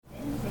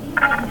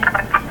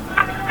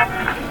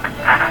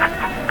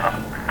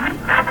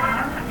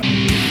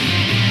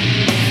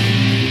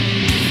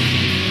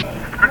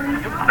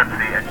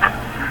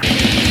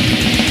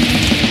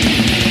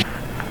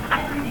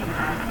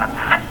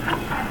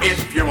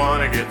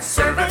want to get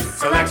service,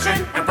 selection,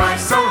 and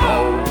price so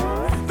low,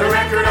 the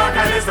Record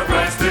Archive is the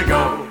place to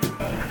go.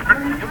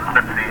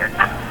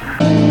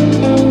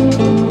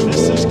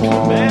 This is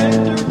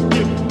Commander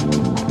Gibbon.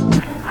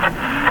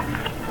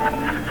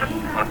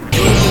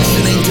 You're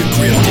listening to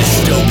Grim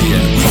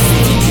Dystopian with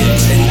Freaky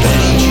Kids and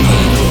Benny G,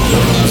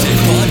 your music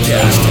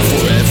podcast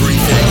for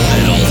everything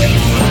metal.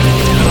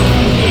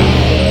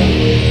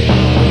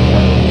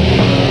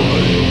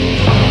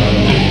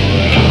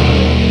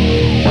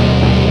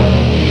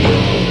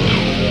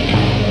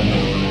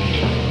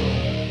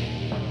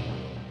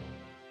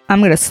 I'm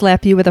going to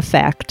slap you with a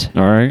fact.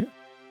 All right.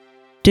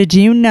 Did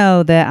you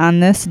know that on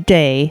this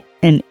day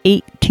in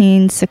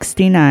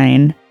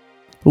 1869,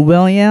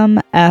 William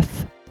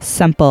F.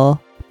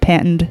 Semple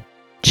patented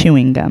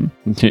chewing gum?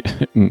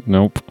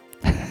 Nope.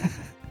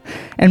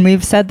 And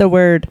we've said the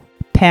word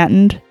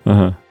patent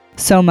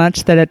so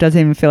much that it doesn't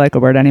even feel like a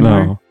word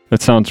anymore. No,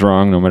 it sounds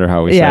wrong no matter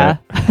how we say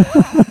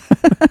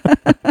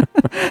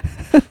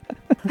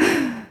it.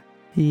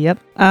 Yep.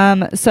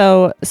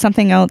 So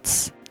something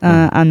else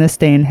on this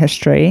day in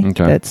history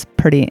that's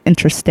pretty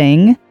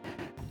interesting.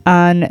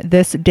 On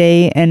this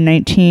day in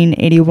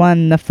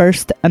 1981, the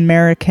first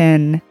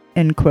American,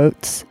 in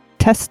quotes,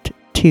 test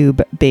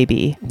tube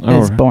baby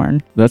is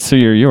born. That's the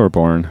year you were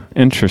born.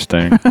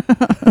 Interesting.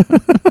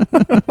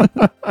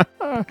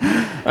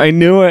 I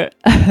knew it.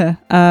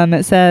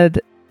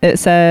 It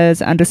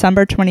says on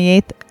December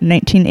 28th,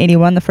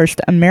 1981, the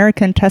first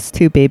American test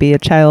tube baby, a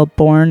child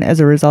born as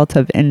a result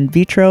of in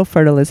vitro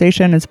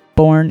fertilization, is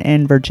born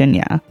in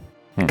Virginia.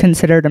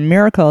 Considered a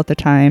miracle at the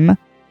time,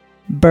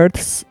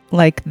 births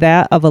like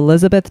that of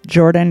Elizabeth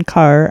Jordan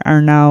Carr are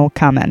now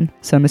common.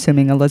 So I'm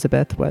assuming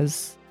Elizabeth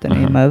was the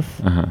name of...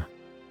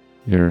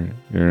 Your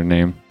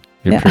name.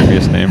 Your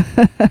previous name.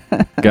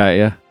 Got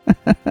ya.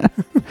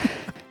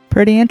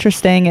 Pretty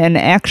interesting. And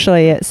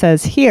actually, it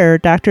says here,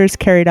 doctors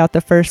carried out the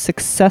first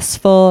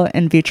successful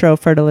in vitro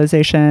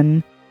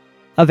fertilization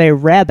of a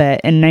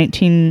rabbit in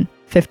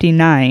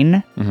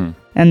 1959.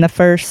 And the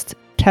first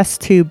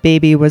test tube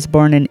baby was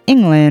born in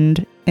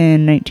England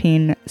in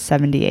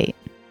 1978.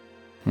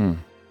 All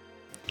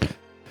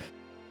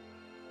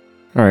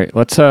right,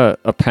 let's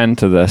append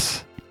to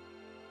this,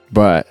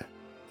 but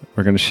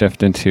we're going to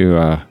shift into,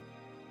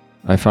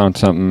 I found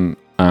something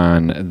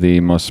on the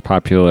most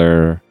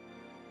popular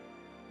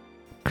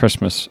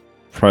Christmas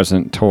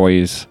present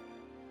toys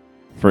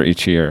for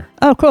each year.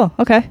 Oh, cool.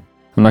 Okay.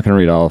 I'm not going to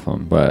read all of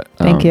them, but...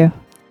 Thank you.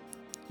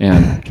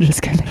 And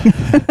Just kidding.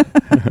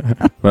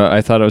 but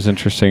I thought it was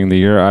interesting. The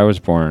year I was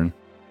born,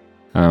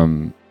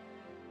 the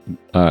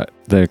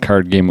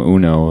card game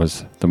Uno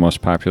was the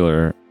most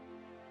popular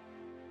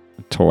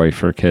toy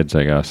for kids,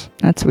 I guess.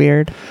 That's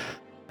weird.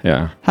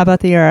 Yeah. How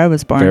about the year I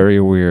was born? Very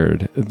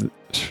weird.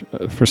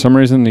 For some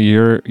reason, the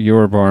year you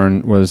were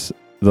born was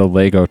the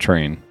Lego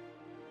train.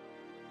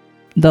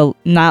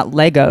 Not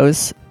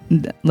Legos,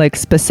 like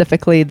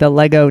specifically the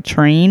Lego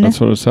train?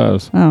 That's what it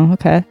says. Oh,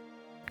 okay.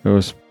 It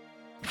was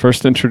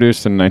first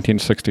introduced in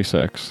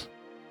 1966.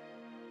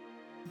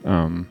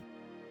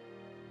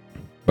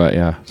 But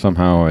yeah,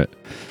 somehow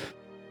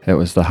it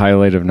was the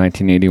highlight of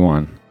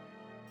 1981,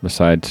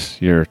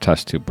 besides your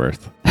test tube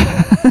birth.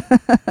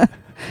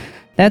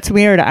 That's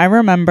weird. I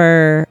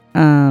remember,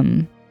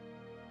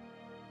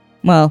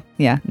 well,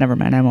 yeah, never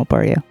mind. I won't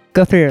bore you.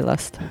 Go through your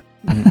list.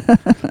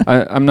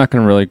 I'm not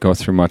going to really go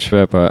through much of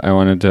it, but I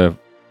wanted to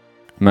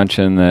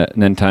mention that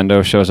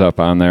Nintendo shows up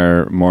on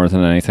there more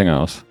than anything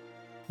else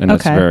in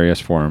its various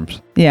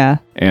forms. Yeah.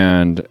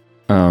 And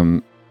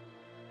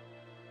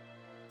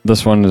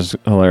this one is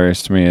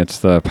hilarious to me. It's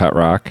the Pet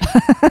Rock.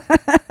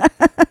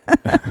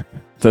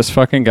 This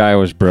fucking guy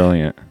was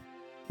brilliant.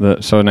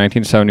 So in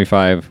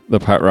 1975, the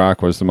Pet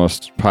Rock was the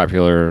most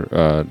popular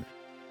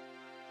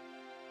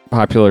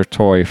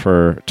toy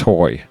for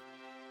toy.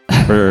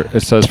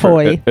 It says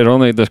toy.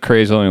 The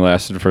craze only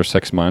lasted for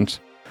 6 months,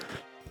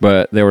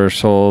 but they were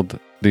sold.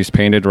 These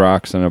painted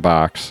rocks in a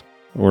box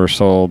were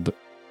sold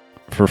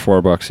for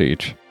 $4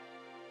 each,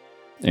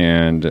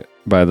 and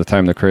by the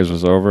time the craze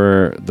was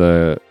over,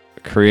 the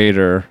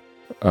creator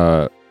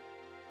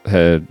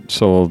had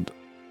sold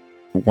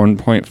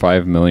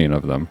 1.5 million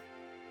of them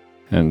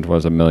and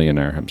was a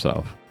millionaire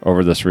himself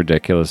over this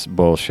ridiculous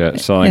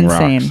bullshit selling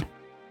rocks.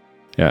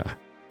 Yeah.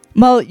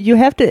 Well, you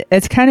have to,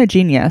 it's kind of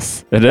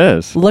genius. It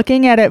is.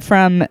 Looking at it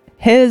from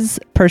his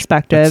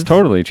perspective. It's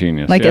totally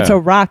genius. Like it's a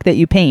rock that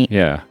you paint.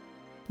 Yeah.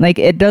 Like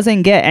it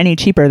doesn't get any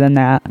cheaper than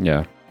that.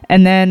 Yeah.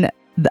 And then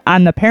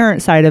on the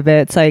parent side of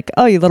it, it's like,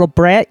 oh, you little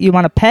brat, you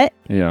want a pet?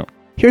 Yeah.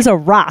 Here's a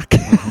rock.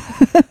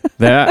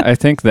 I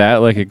think that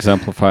like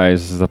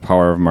exemplifies the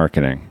power of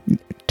marketing.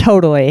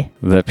 Totally.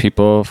 That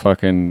people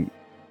fucking...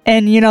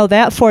 And, you know,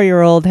 that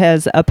 4-year-old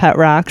has a pet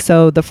rock,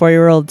 so the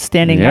 4-year-old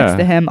standing next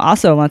to him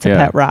also wants a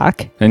pet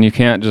rock. And you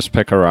can't just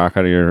pick a rock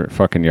out of your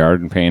fucking yard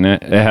and paint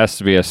it. It has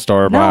to be a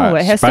store-bought No,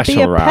 it has special to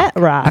be a rock.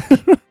 pet rock.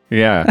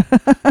 Yeah.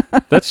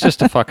 That's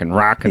just a fucking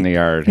rock in the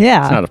yard.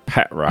 Yeah. It's not a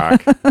pet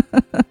rock.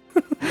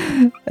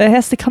 It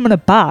has to come in a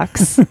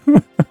box.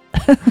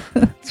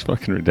 It's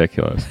fucking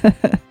ridiculous.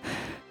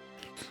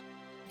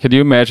 Could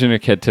you imagine a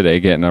kid today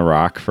getting a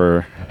rock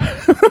for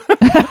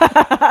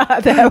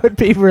That would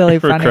be really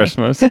for funny.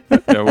 Christmas?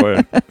 It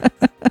would.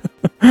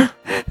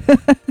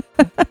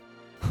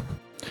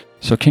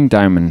 So King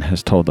Diamond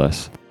has told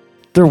us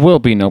there will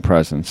be no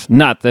presents,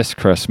 not this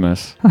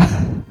Christmas.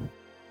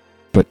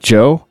 But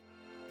Joe,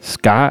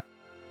 Scott,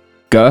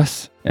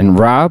 Gus, and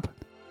Rob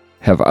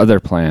have other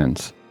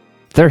plans.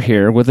 They're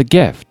here with a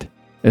gift.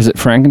 Is it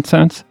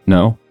frankincense?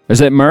 No.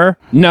 Is it myrrh?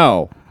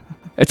 No.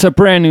 It's a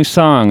brand new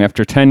song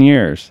after 10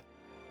 years.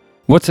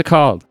 What's it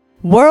called?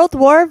 World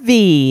War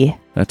V.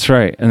 That's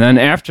right. And then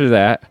after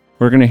that,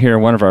 we're going to hear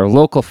one of our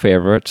local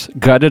favorites,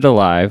 Gutted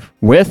Alive,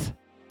 with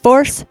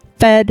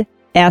Force-fed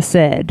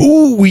acid.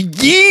 Oh,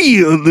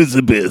 yeah,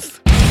 Elizabeth.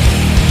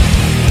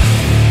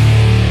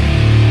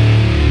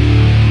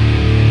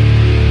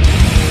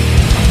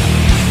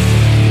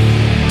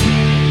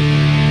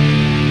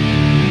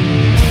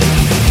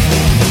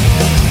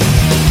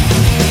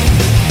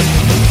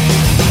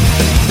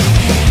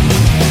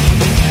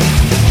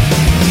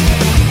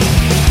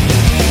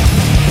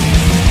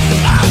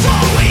 I've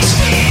always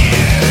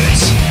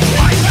feared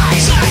what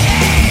lies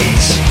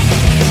ahead.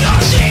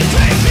 Nothing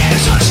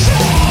prepares us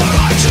for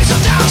our dreams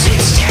of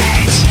thousands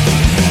dead.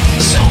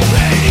 So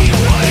many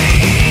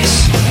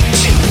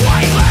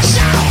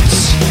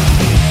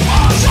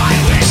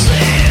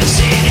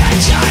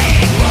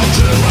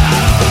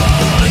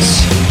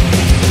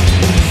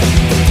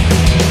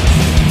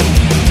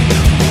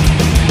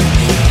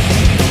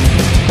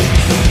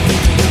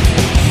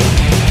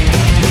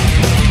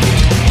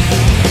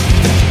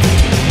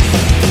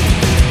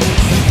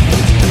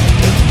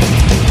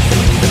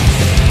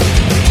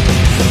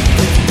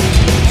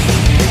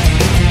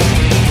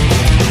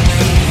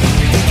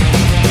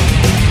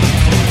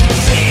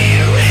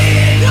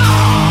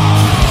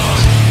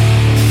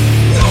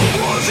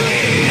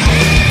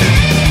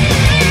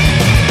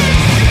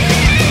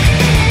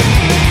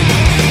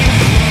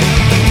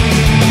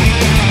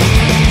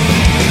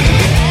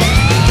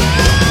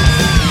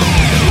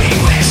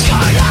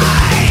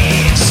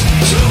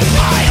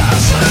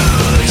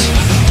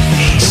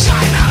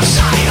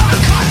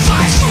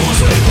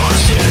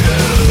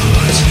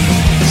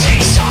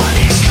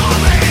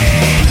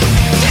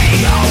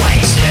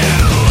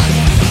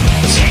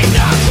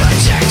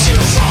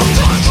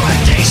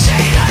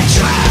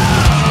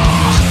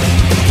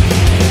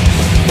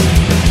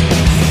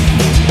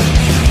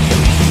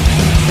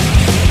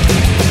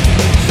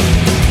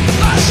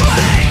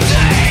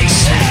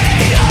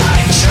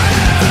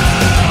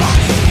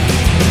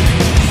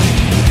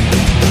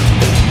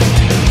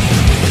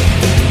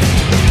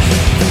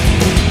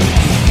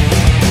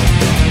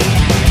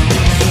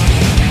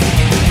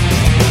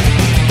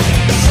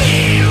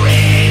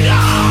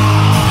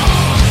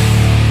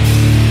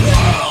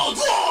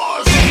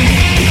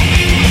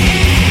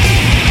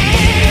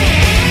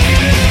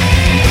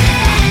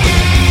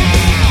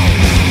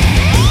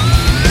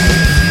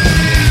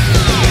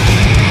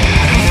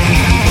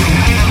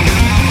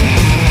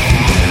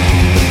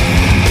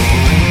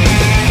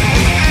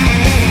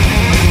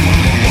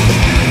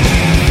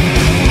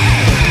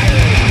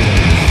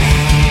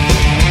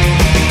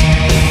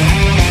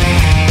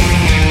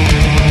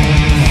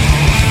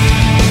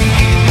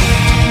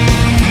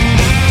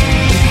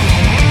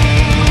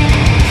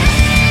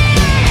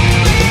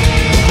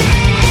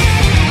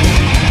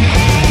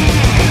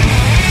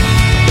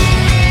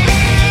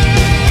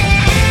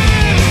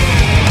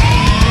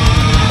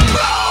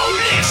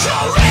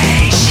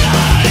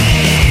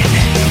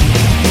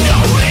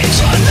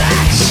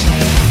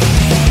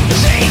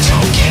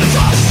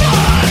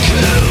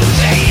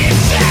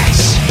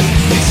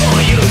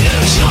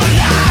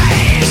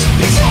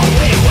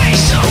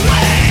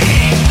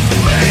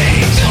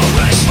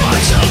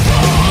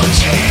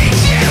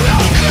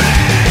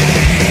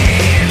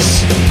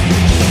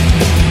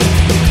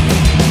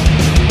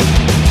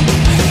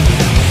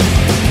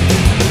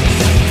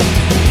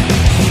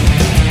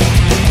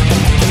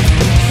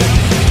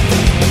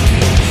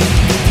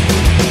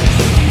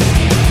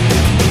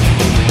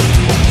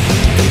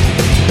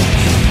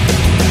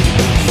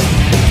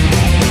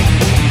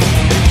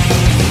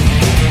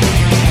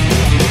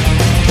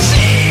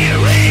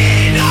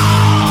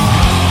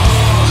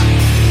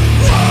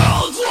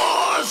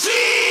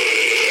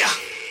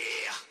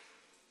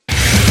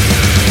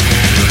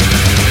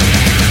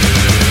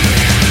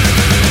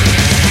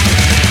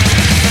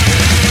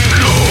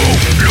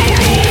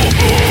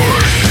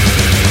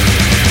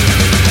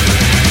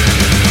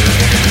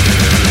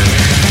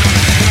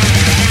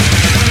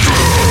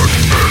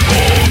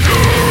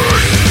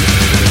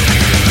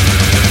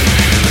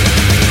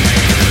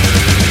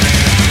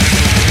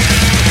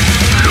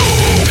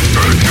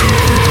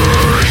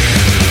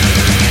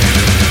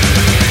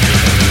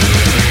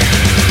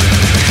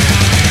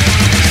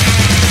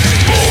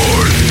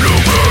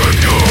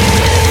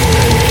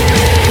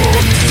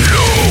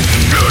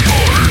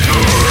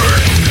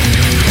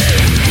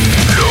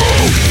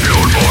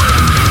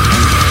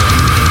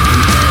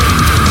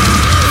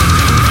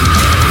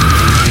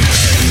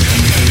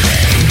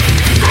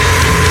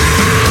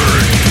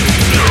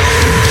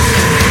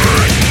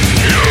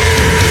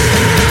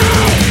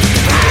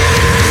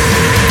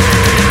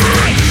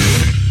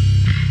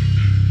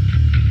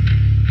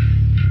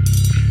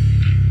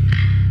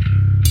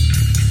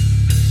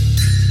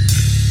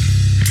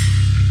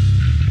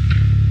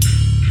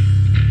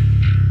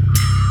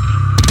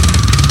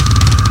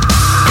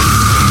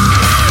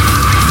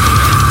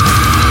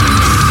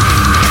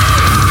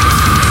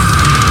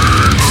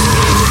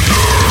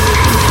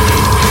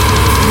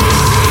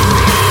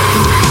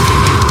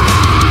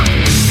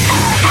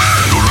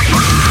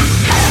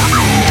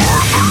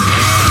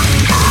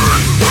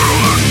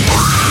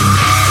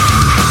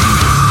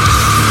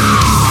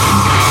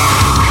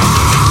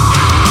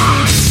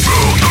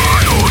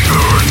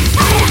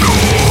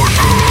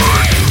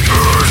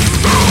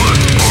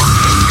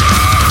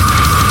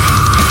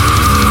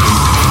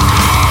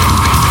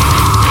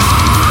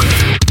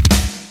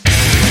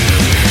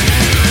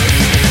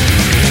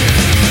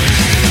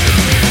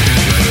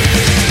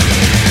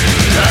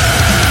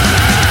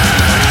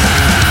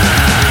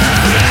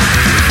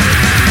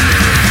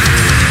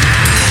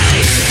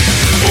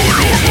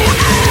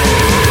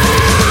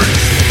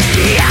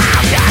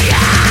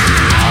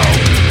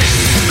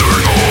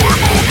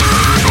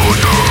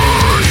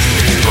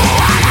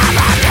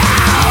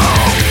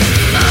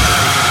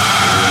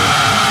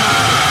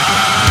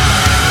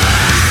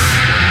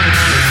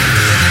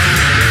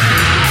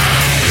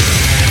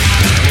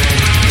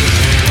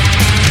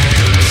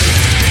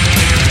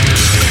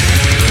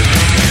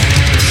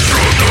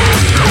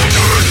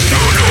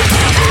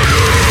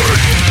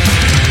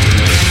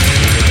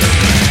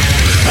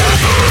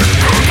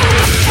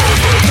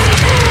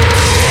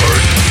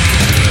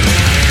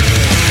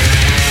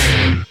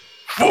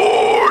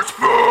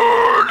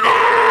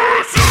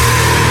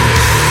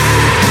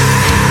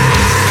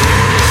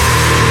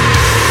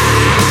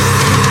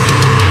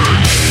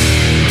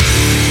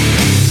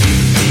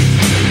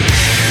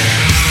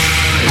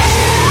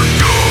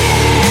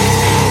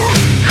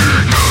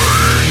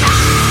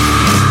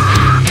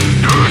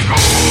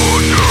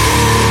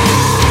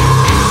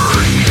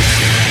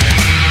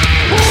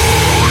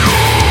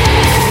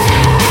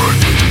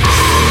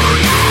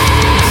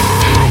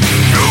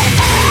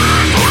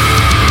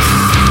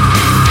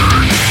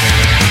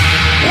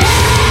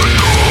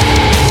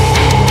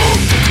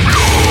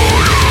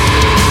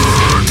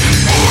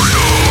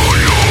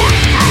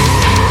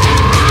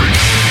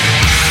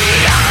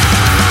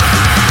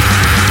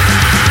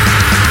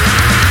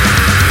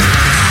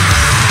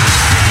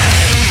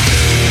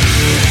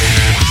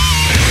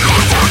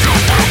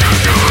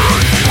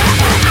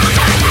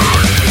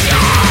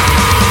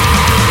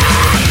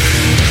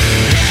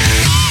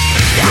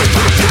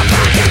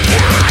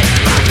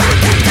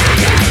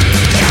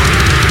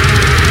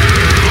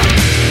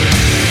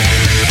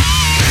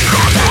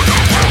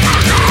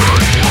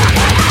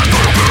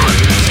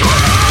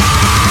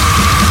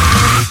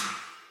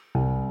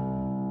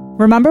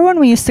Remember when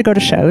we used to go to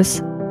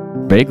shows?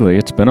 Vaguely,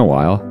 it's been a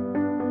while.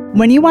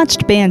 When you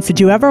watched bands, did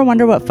you ever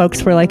wonder what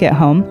folks were like at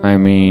home? I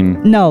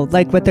mean, No,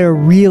 like what they're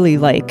really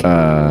like,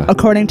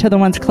 according to the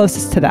ones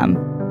closest to them.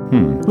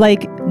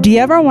 Like, do you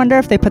ever wonder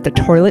if they put the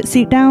toilet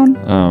seat down?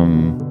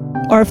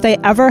 Or if they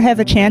ever have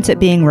a chance at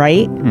being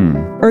right?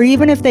 Or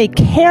even if they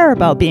care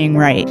about being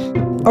right?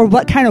 Or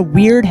what kind of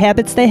weird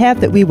habits they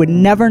have that we would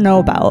never know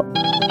about?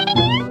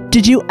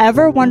 Did you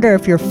ever wonder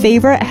if your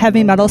favorite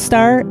heavy metal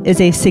star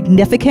is a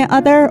significant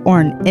other or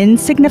an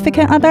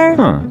insignificant other?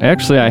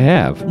 Actually, I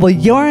have. Well,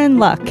 you're in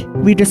luck.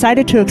 We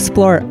decided to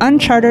explore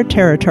uncharted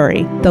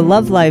territory, the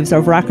love lives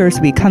of rockers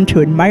we come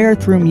to admire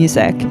through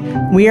music.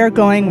 We are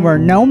going where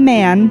no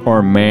man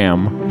Or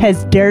ma'am.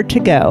 has dared to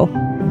go.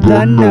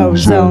 The No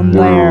Zone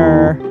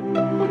Lair.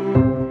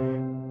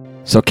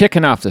 So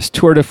kicking off this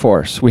tour de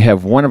force, we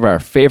have one of our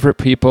favorite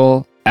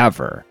people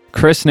ever.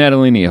 Chris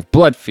Natalini of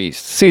Blood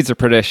Feast, Seeds of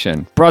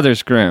Perdition,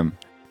 Brothers Grimm,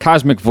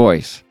 Cosmic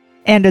Voice.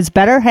 And his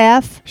better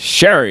half,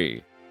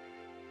 Sherry.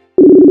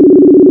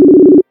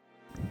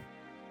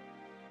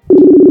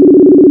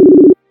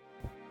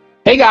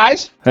 Hey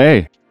guys,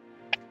 Hey.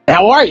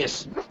 how are you?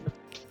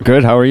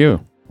 Good, how are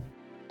you?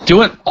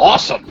 Doing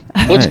awesome.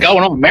 What's Nice.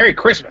 going on? Merry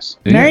Christmas.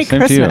 Merry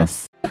same to you.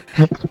 Christmas.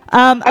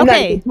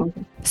 Okay,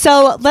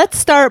 so let's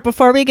start,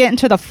 before we get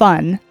into the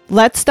fun,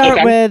 let's start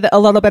Okay. with a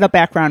little bit of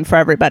background for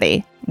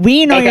everybody.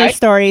 We know your Okay.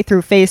 story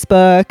through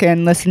Facebook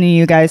and listening to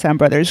you guys on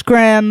Brothers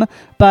Grimm,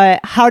 but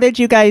how did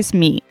you guys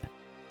meet?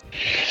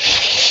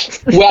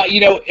 Well,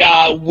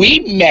 we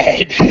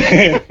met.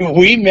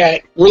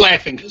 We're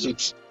laughing because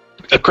it's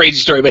a crazy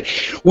story, but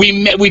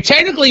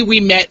we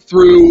met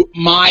through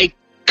my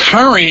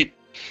current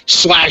 /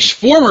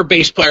 former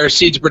bass player,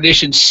 Seeds of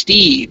Perdition,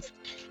 Steve.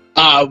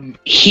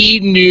 He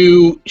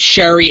knew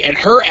Sherry and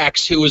her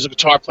ex, who was a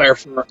guitar player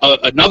for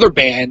another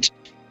band,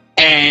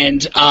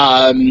 and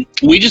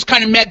we just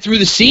kind of met through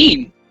the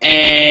scene,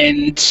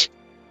 and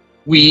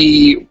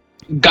we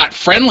got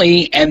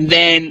friendly. And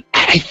then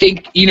I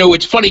think,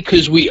 it's funny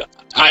because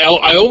I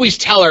always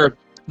tell her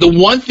the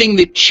one thing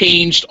that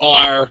changed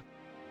our,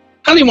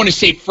 I don't even want to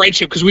say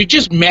friendship, because we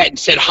just met and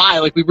said hi,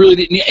 like we really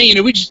didn't,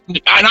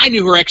 and I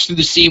knew her ex through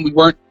the scene. We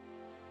weren't,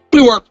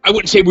 I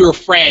wouldn't say we were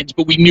friends,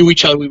 but we knew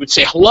each other. We would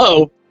say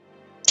hello.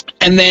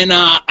 And then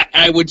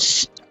I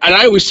always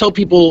tell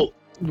people,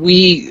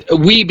 we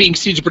being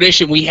Seeds of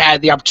Perdition, we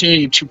had the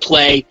opportunity to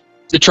play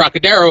the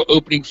Trocadero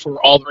opening for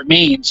All That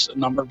Remains a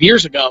number of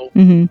years ago.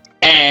 Mm-hmm.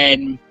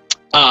 And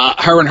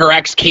her and her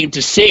ex came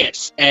to see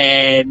us.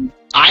 And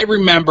I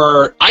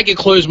remember, I could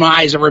close my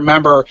eyes and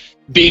remember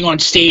being on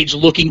stage,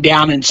 looking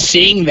down and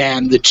seeing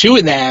them, the two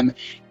of them.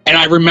 And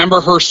I remember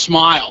her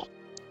smile.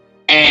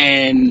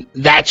 And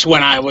that's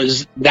when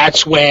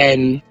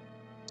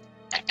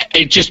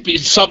it just be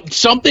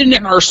something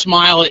in her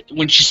smile,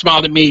 when she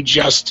smiled at me,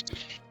 just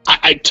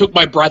I took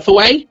my breath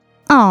away.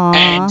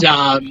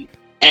 Aww.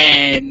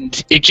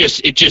 And it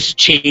just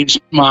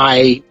changed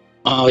my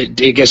I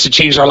guess it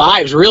changed our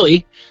lives,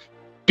 really,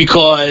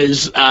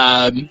 because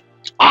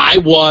I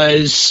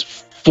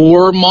was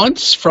 4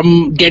 months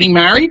from getting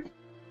married.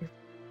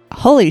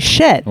 Holy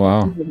shit.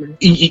 Wow.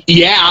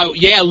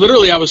 Yeah,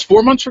 literally, I was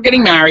 4 months from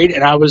getting married,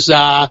 and I was,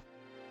 and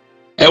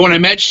when I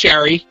met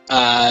Sherry,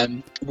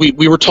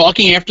 we were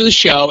talking after the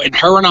show, and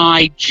her and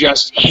I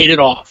just hit it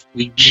off.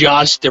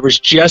 There was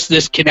just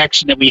this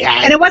connection that we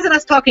had. And it wasn't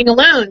us talking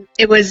alone.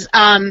 It was,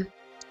 I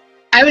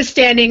was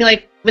standing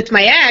like with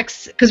my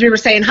ex because we were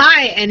saying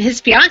hi, and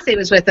his fiance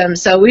was with him.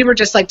 So we were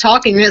just like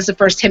talking. It was the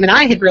first him and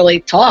I had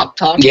really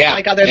talked. Yeah,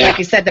 like other, yeah. like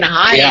you said, than a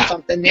hi Yeah, or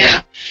something.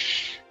 yeah.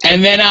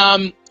 And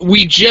then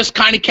we just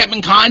kind of kept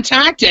in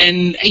contact,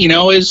 and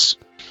as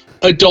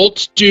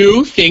adults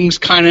do, things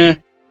kind of,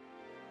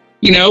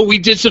 we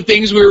did some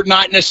things we were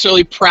not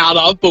necessarily proud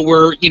of, but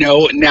we're,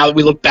 now that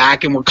we look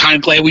back, and we're kind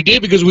of glad we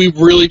did, because we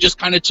really just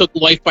kind of took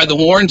life by the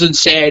horns and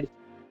said,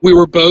 we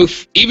were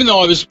both, even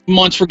though I was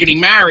months for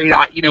getting married,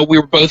 we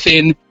were both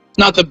in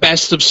not the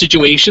best of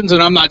situations.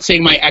 And I'm not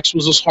saying my ex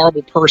was this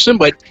horrible person,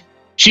 but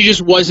she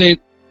just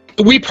wasn't.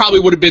 We probably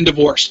would have been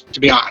divorced, to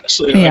be honest.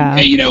 Yeah.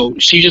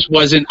 And, she just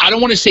wasn't. I don't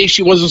want to say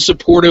she wasn't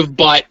supportive,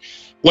 but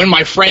when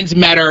my friends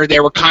met her, they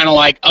were kind of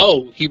like,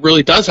 "Oh, he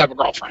really does have a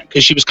girlfriend,"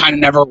 because she was kind of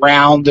never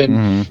around.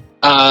 And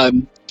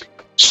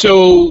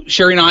so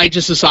Sherry and I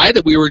just decided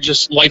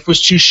that life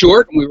was too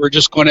short, and we were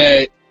just going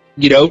to,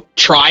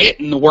 try it.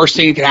 And the worst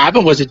thing that could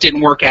happen was it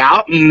didn't work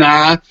out. And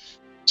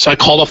so I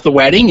called off the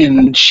wedding,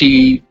 and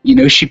she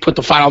put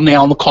the final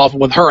nail in the coffin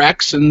with her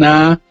ex,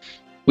 and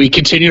we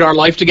continued our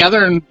life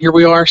together. And here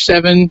we are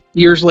 7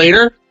 years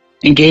later,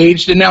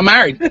 engaged and now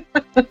married.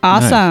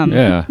 Awesome.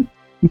 Nice.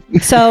 Yeah.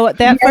 So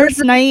that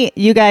first night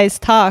you guys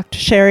talked,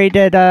 Sherry,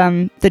 did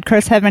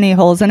Chris have any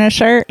holes in his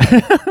shirt? There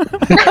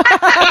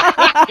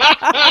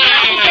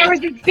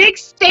was a big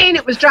stain.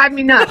 It was driving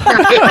me nuts.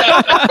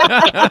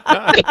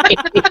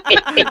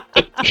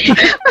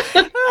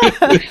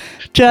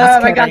 Just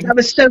Oh my God, kidding. that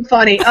was so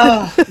funny.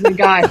 Oh my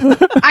God.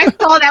 I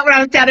saw that when I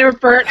was down there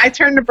with Bert. I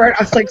turned to Bert.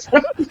 I was like,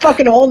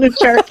 fucking hole in his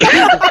shirt.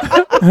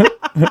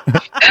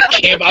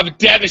 I'm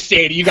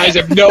devastated. You guys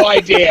have no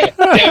idea.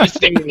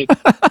 Devastated.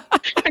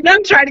 I know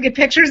I'm trying to get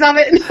pictures of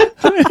it.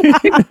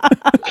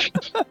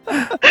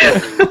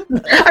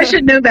 I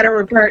should know better,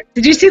 Rupert.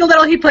 Did you see the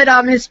little he put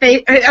his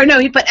face? Oh no,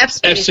 he put F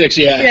space. F6,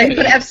 yeah. Yeah, he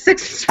put F6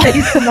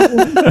 space in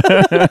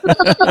the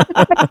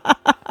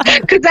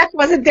because that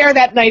wasn't there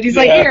that night. He's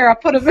like, here, I'll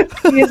put him.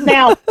 He is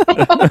now.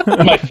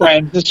 My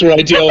friend, this is what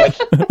I deal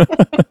with.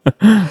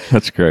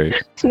 That's great.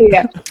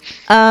 Yeah.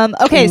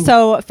 Okay,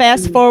 so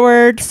fast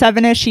forward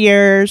 7-ish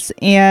years,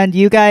 and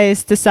you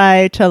guys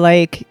decide to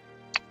like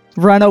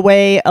run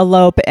away,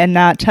 elope, and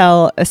not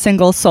tell a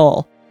single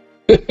soul.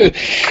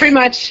 Pretty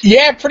much.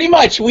 Yeah, pretty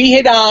much. We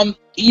had,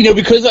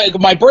 because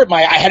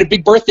I had a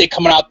big birthday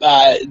coming up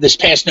this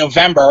past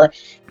November,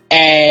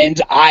 and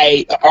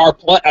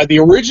the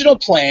original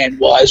plan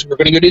was we're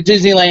going to go to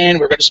Disneyland.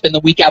 We're going to spend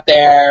the week out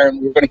there,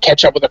 and we're going to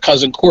catch up with our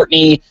cousin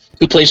Courtney,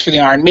 who plays for the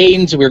Iron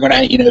Maidens. And we're going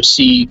to,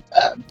 see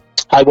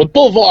Hollywood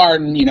Boulevard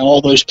and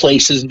all those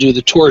places and do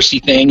the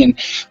touristy thing. And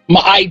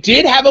I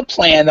did have a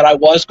plan that I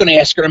was going to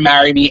ask her to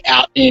marry me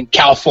out in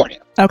California.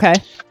 Okay.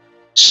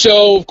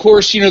 So, of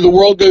course, the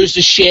world goes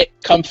to shit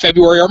come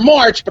February or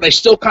March, but I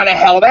still kind of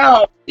held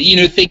out,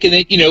 thinking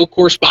that, of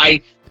course,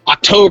 by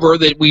October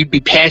that we'd be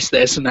past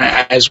this. And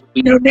as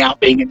we know now,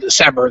 being in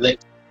December,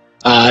 that,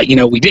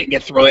 we didn't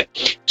get through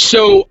it.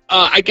 So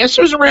I guess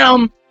it was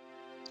around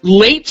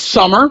late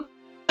summer.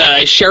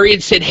 Sherry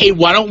had said, hey,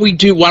 why don't we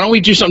do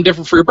something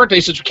different for your birthday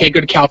since we can't go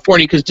to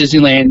California because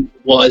Disneyland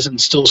was and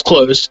still is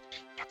closed.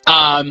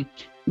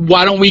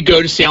 Why don't we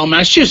go to Salem,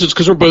 Massachusetts?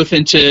 Because we're both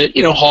into,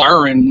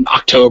 horror and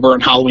October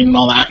and Halloween and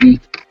all that.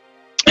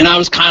 And I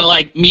was kind of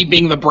like, me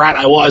being the brat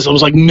I was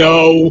like,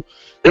 no,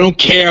 I don't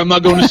care. I'm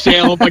not going to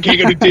Salem. I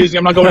can't go to Disney.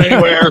 I'm not going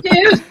anywhere.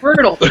 It was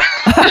brutal.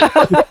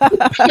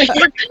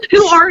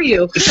 Who are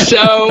you?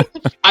 So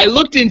I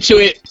looked into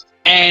it,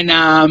 and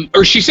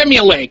or she sent me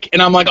a link,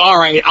 and I'm like, all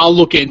right, I'll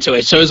look into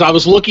it. So as I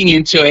was looking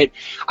into it,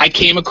 I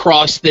came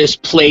across this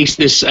place,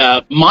 this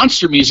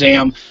monster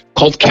museum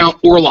called Count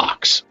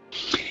Orlok's.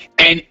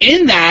 And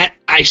in that,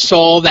 I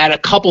saw that a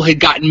couple had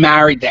gotten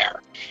married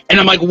there. And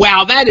I'm like,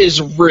 wow, that is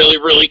a really,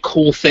 really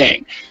cool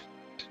thing.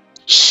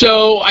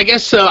 So I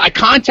guess I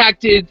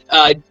contacted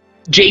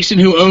Jason,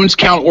 who owns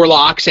Count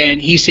Orlok's,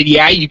 and he said,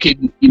 yeah, you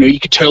could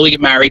totally get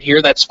married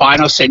here. That's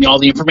fine. I'll send you all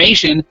the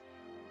information.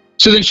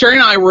 So then Sherry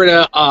and I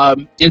were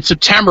in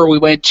September, we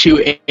went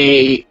to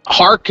a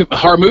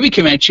horror movie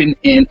convention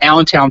in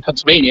Allentown,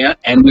 Pennsylvania,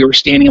 and we were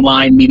standing in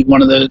line meeting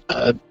one of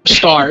the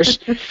stars.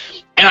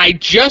 And I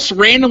just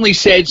randomly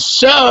said,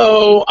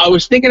 so I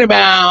was thinking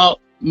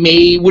about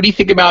what do you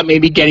think about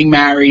maybe getting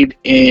married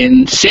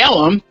in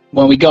Salem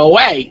when we go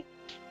away?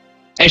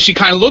 And she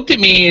kind of looked at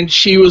me and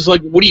she was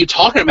like, what are you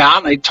talking about?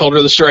 And I told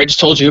her the story I just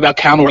told you about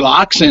Count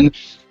Orlok's, and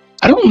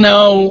I don't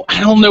know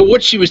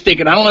what she was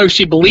thinking. I don't know if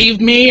she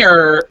believed me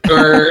or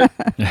Yeah,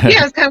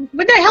 I was kind of,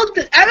 what the hell?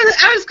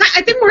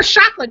 I think we're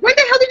shocked. Like, why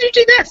the hell did you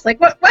do this?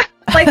 Like, what? Like,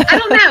 I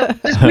don't know.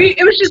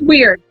 It was just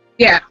weird.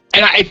 Yeah.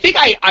 And I think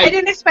I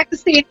didn't expect to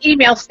see an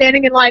email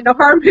standing in line to a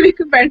horror movie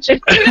convention.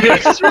 It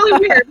was just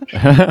really weird.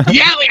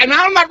 Yeah, and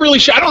I'm not really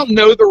sure. I don't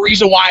know the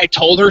reason why I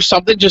told her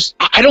something. Just,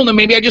 I don't know.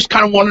 Maybe I just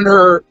kind of wanted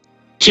her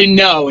to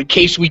know in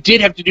case we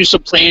did have to do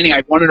some planning.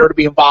 I wanted her to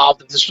be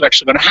involved if this was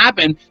actually going to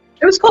happen.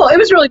 It was cool. It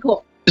was really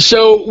cool.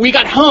 So we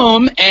got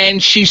home and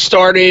we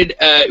started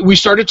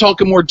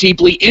talking more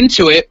deeply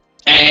into it,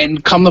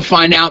 and come to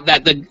find out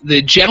that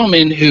the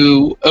gentleman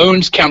who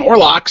owns Count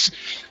Orlok's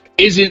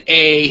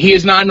he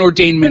is not an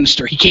ordained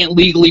minister. He can't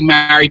legally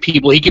marry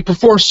people. He can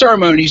perform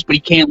ceremonies, but he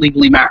can't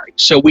legally marry.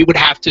 So we would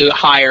have to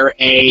hire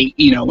a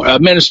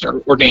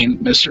minister,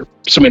 ordained minister,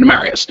 somebody to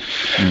marry us.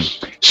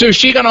 So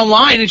she got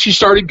online and she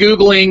started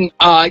Googling,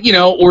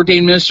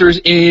 ordained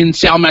ministers in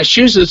Salem,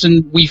 Massachusetts,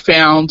 and we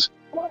found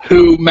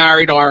who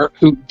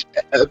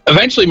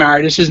eventually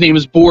married us. His name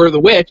is Bora the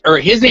Witch, or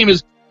his name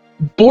is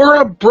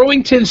Bora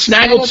Brewington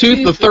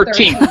Snaggletooth the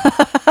 13th.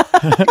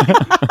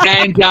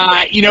 And,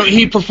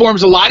 he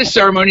performs a lot of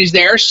ceremonies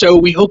there. So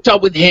we hooked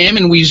up with him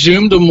and we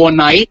Zoomed him one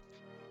night,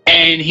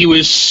 and he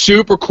was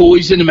super cool.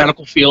 He's in the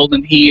medical field,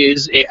 and he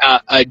is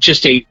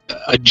just a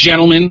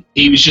gentleman.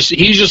 He's just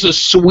a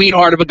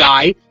sweetheart of a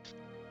guy.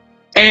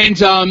 And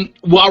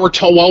while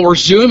we're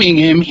Zooming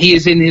him, he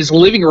is in his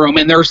living room,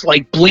 and there's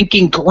like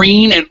blinking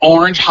green and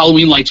orange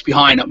Halloween lights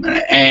behind him.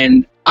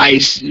 And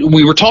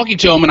we were talking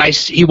to him, and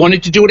he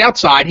wanted to do it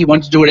outside. He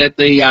wanted to do it at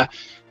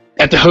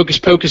the Hocus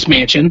Pocus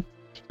mansion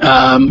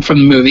from the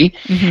movie,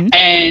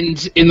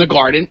 and in the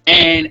garden.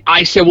 And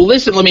I said, well,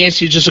 listen, let me ask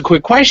you just a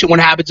quick question. What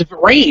happens if it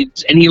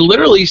rains? And he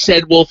literally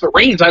said, well, if it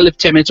rains, I live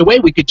 10 minutes away.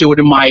 We could do it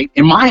in my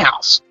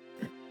house.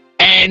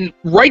 And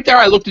right there,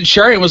 I looked at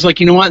Sherry and was like,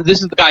 you know what?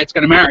 This is the guy that's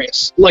going to marry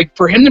us. Like,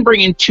 for him to bring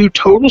in two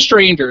total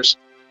strangers,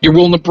 you're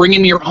willing to bring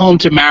into your home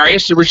to marry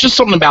us. There was just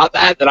something about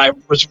that I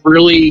was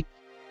really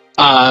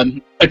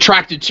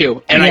attracted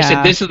to. And I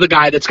said, this is the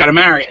guy that's got to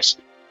marry us.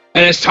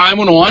 And as time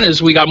went on,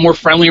 as we got more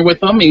friendlier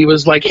with him, he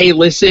was like, hey,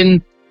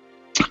 listen,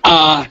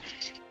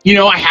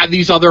 I have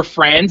these other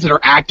friends that are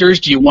actors.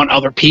 Do you want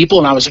other people?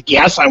 And I was like,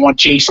 yes, I want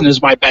Jason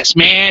as my best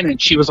man.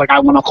 And she was like, I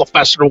want Uncle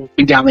Fester to walk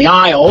me down the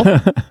aisle.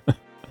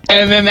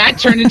 And then that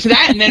turned into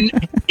that. And then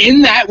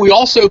in that, we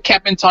also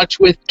kept in touch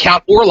with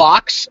Count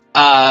Orlok's.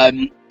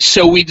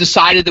 So we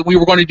decided that we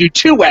were going to do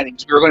 2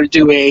 weddings. We were going to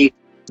do a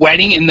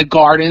wedding in the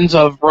gardens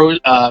of Ropes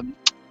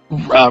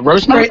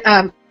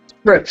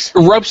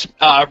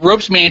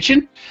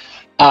Mansion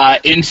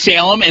in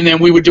Salem, and then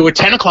we would do a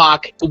 10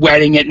 o'clock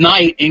wedding at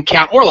night in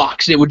Count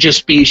Orlok's. It would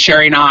just be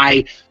Sherry and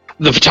I,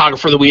 the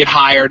photographer that we had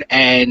hired,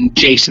 and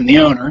Jason, the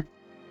owner.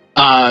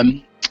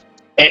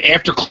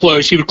 After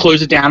close, he would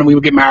close it down, and we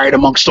would get married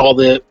amongst all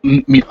the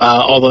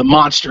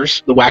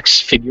monsters, the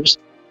wax figures.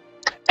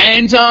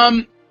 And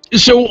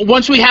so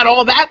once we had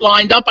all that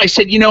lined up, I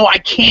said, I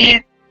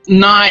can't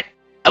not.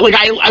 Like,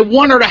 I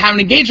want her to have an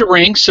engagement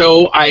ring,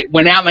 so I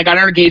went out and I got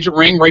her an engagement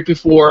ring right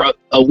before,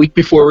 a week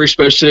before we were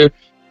supposed to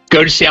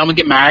go to Salem and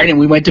get married, and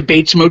we went to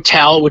Bates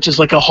Motel, which is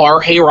like a horror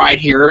hayride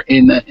here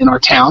in our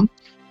town.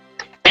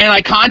 And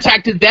I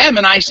contacted them,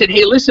 and I said,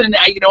 hey, listen,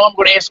 I'm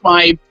going to ask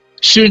my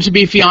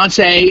soon-to-be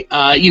fiance,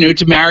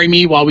 to marry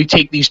me while we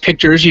take these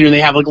pictures.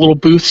 They have like a little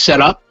booth set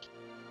up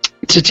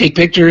to take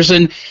pictures,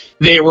 and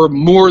they were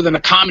more than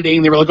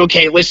accommodating. They were like,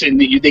 okay, listen,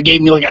 they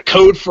gave me like a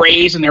code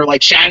phrase, and they were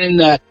like, Shannon,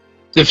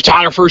 the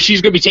photographer,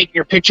 she's going to be taking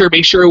your picture.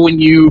 Make sure when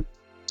you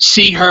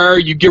see her,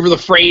 you give her the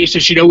phrase so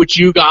she know it's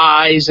you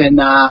guys.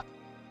 And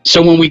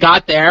so when we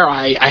got there,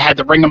 I had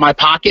the ring in my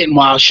pocket, and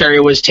while Sherry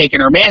was taking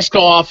her mask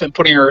off and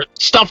putting her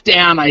stuff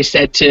down, I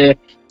said to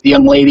the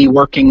young lady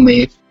working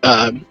the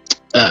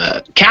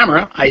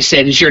camera, I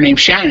said, is your name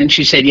Shannon?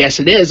 She said, yes,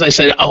 it is. I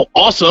said, oh,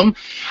 awesome.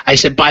 I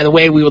said, by the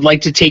way, we would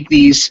like to take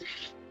these.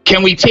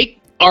 Can we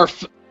take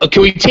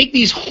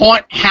these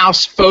haunt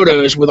house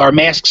photos with our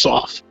masks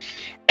off?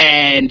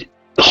 And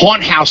the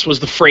haunt house was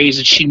the phrase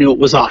that she knew it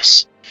was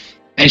us.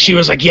 And she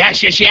was like,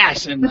 yes, yes,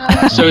 yes. And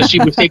so as she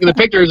was taking the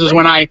pictures is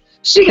when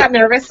she got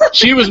nervous.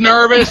 She was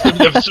nervous.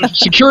 The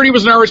security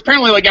was nervous.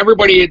 Apparently, like,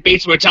 everybody at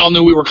Bates Motel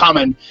knew we were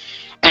coming.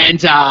 And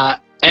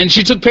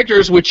she took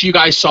pictures, which you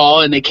guys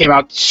saw, and they came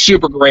out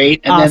super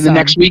great. And Awesome. Then the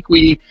next week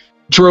we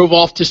drove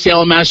off to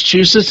Salem,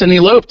 Massachusetts, and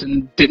eloped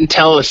and didn't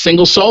tell a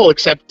single soul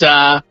except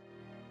her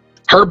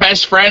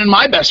best friend and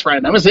my best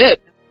friend. That was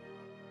it.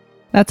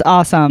 That's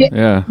awesome.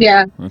 Yeah.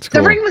 Yeah. That's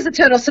cool. The ring was a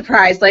total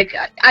surprise. Like,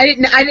 I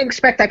didn't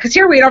expect that, because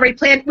here we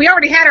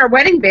already had our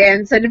wedding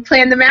bands and had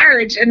planned the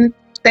marriage, and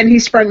then he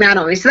sprung that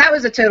on me. So that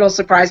was a total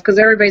surprise, because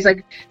everybody's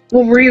like,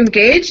 well, were you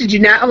engaged? Did you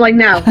not? I'm like,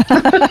 no.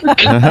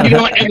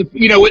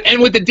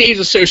 And with the days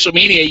of social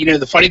media,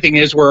 the funny thing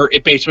is we're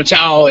at Bates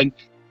Motel, and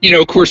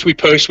of course we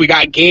post we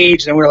got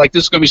engaged, and we're like,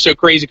 this is going to be so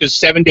crazy because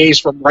 7 days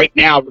from right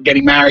now we're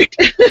getting married.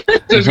 So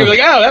it's going to be like,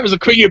 oh, that was a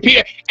quick.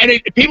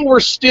 And people were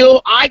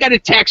still. I got a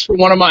text from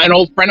an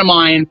old friend of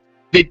mine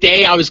the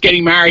day I was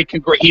getting married.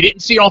 He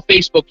didn't see it on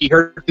Facebook. He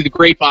heard it through the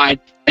grapevine,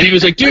 and he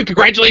was like, dude,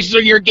 congratulations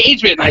on your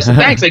engagement. And I said,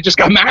 thanks. I just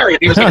got married.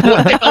 He was like,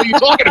 what the hell are you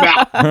talking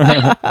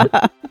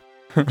about?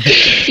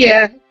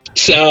 Yeah.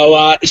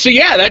 So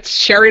yeah, that's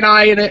Sherry and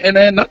I in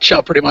a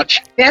nutshell, pretty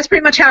much. That's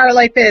pretty much how our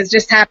life is.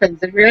 Just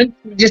happens. If you're in,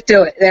 just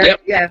do it. There.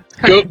 Yep. Yeah.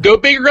 Go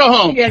big or go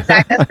home. Yeah,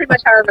 exactly. That's pretty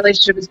much how our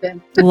relationship has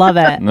been. Love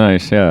it.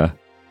 Nice, yeah.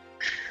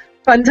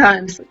 Fun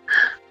times.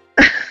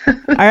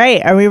 All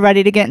right. Are we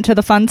ready to get into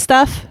the fun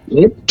stuff?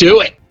 Do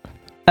it.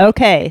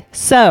 Okay.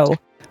 So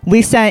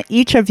we sent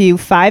each of you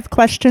 5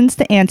 questions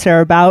to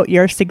answer about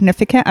your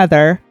significant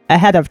other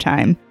ahead of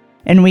time.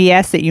 And we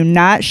ask that you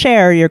not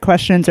share your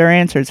questions or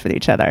answers with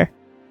each other.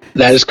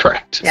 That is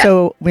correct. Yeah.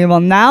 So we will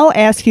now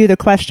ask you the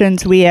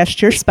questions we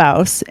asked your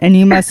spouse, and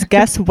you must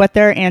guess what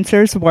their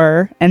answers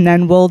were, and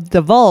then we'll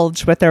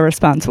divulge what their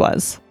response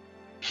was.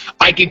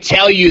 I can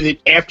tell you that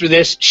after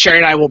this, Sherry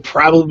and I will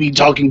probably be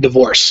talking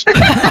divorce.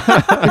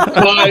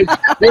 Because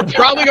we're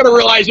probably going to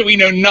realize that we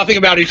know nothing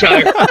about each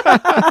other.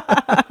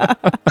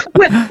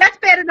 Well, that's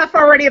bad enough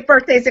already at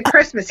birthdays and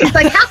Christmas. He's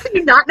like, how can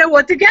you not know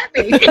what to get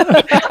me?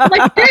 I'm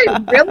like,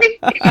 dude, really?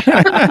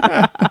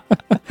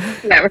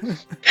 Never.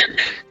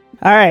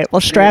 All right, well,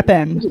 strap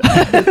in.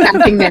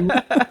 Tapping them.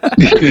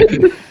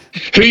 Who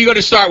are you going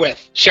to start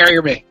with, Sherry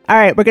or me? All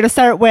right, we're going to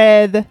start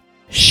with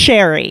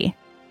Sherry.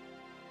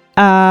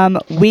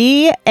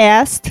 We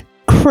asked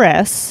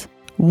Chris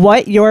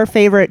what your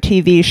favorite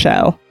TV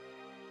show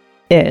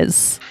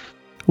is.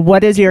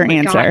 What is your Oh my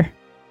answer? God.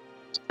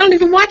 I don't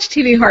even watch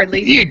TV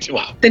hardly. You do.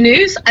 Well, The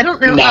news? I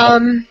don't know.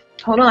 No.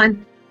 Hold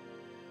on.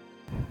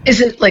 Is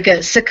it like a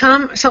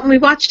sitcom, something we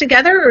watch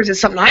together, or is it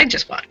something I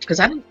just watch? Because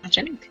I don't watch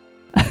anything.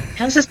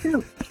 How's this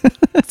go?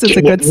 This is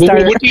a good what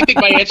start. do you think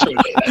my answer would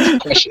be? That's the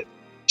question.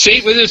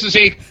 See,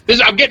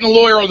 I'm getting a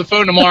lawyer on the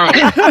phone tomorrow.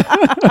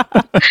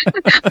 I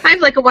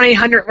have like a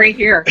 1-800 right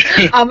here.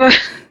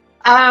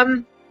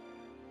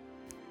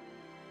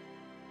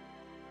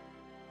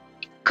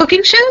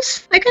 Cooking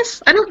shows, I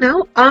guess. I don't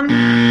know.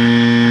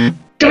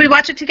 Do we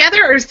watch it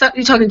together, or is that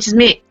you talking to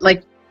me?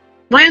 Like,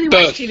 why only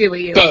watch Both. TV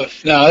with you?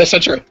 Both. No, that's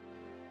not true.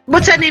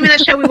 What's that name of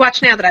that show we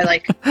watch now that I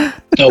like?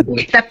 Oh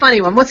boy. That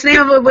funny one. What's the name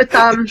of it with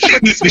what's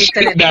the snake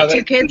in it? No, The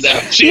two kids? no.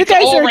 You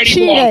guys are already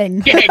cheating.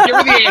 wrong. Yeah, give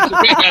her the answer.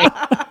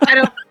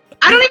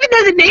 I don't even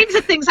know the names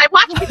of things I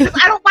watch because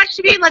I don't watch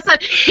TV unless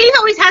he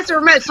always has the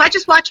remote, so I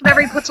just watch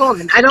whatever he puts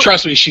on. I don't.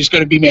 Trust me, she's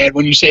going to be mad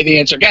when you say the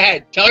answer. Go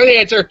ahead. Tell her the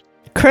answer.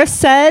 Chris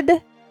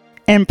said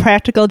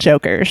Impractical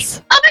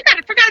Jokers. Oh my god,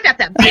 I forgot about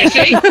them. Yeah,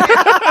 see?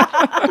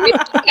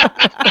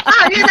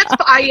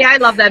 Yeah, I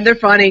love them. They're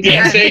funny.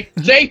 Yeah, see?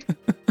 See?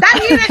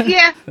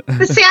 Yeah.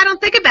 But see, I don't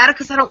think about it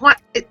because I don't want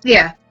it.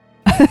 Yeah.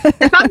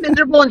 If I'm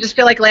miserable and just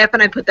feel like laughing,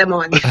 I put them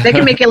on. They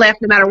can make you laugh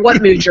no matter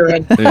what mood you're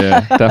in.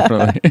 Yeah,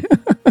 definitely.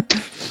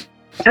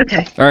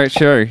 Okay. All right,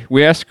 Sherry.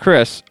 We asked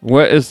Chris,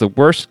 what is the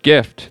worst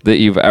gift that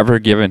you've ever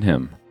given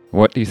him?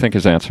 What do you think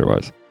his answer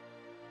was?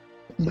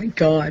 Oh my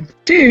god,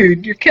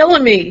 dude, you're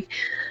killing me.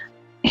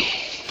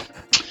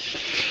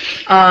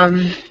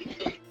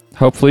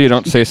 Hopefully you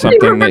don't say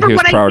something that he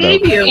was proud of.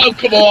 You. Oh,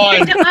 come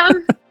on.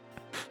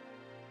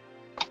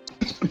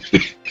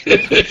 Oh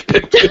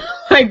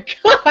my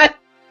god.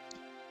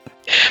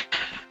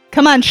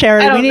 Come on,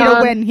 Sherry. We need a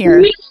win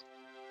here.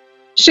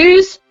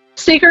 Shoes,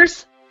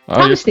 sneakers, Oh,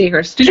 probably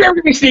sneakers. Did you ever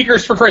give me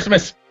sneakers for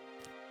Christmas?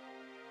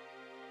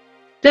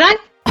 Did I?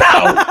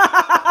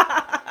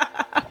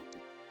 No.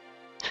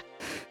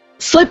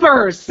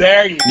 Slippers.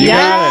 There you go. You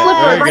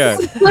got it. Very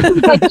good.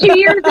 Slippers like 2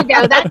 years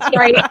ago. That's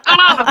right.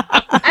 Oh,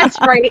 that's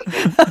right.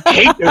 I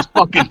hate those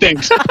fucking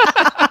things. See,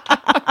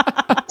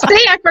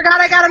 I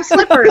forgot I got him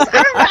slippers.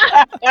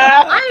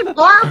 I am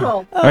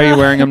horrible. Are you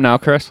wearing them now,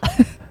 Chris?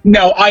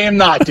 No, I am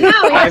not, dude.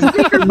 No, he has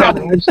sneakers No, on.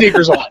 I have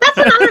sneakers on. That's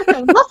another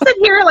thing. We'll sit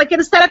here like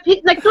instead of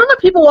like normal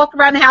people walk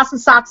around the house in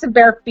socks and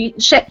bare feet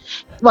and shit.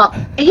 Well,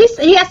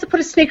 he has to put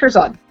his sneakers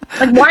on.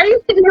 Like, why are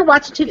you sitting here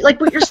watching TV? Like,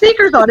 with your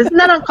sneakers on, isn't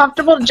that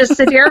uncomfortable to just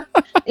sit here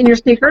in your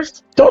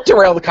sneakers? Don't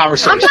derail the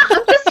conversation. I'm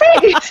just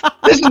saying.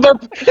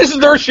 This is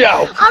their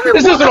show.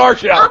 This isn't our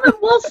show. I'm in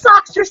wool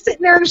socks. You're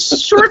sitting there in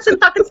shorts and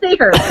fucking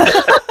sneakers.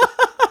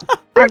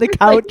 On the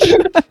couch.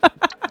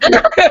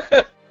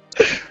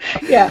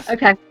 Yeah.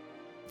 Okay.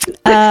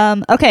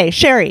 Okay,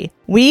 Sherry.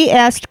 We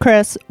asked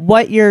Chris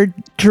what your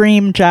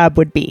dream job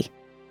would be.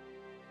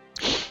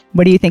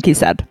 What do you think he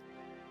said?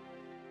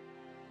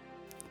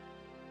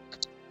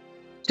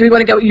 Do we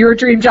want to go your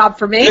dream job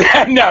for me?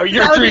 No,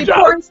 your That would dream be job.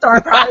 porn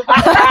star, probably.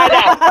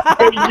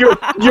 Your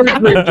dream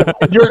job.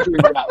 Your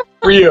dream job.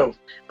 For you.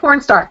 Porn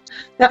star.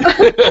 No.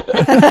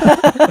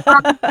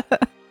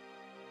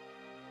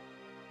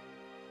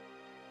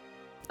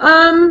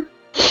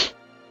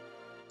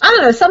 I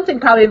don't know, something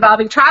probably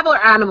involving travel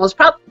or animals.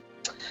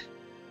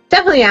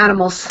 Definitely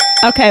animals.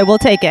 Okay, we'll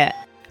take it.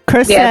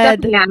 Chris Yeah,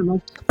 said definitely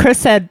animals. Chris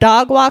said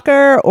dog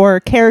walker or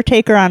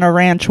caretaker on a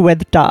ranch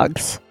with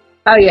dogs.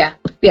 Oh yeah,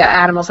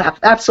 animals.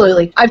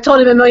 Absolutely. I've told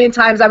him a million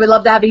times I would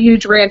love to have a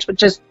huge ranch with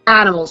just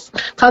animals,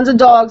 tons of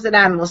dogs and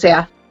animals.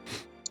 Yeah,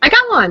 I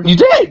got one. You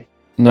did.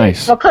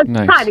 Nice. Well,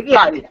 Nice. kind of,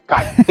 yeah.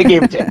 Got it. They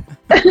gave it to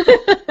you.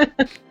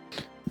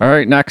 All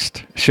right,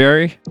 next.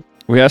 Sherry,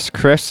 we asked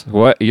Chris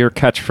what your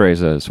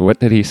catchphrase is. What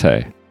did he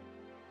say?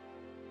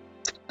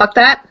 Fuck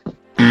that.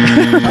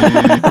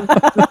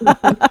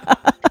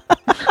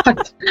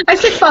 I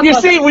said fuck. You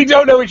off. see, we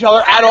don't know each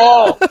other at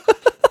all.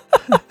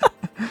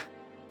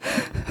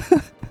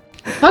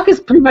 Fuck is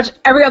pretty much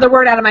every other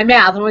word out of my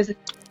mouth. I'm always like,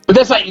 But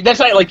that's not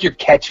like your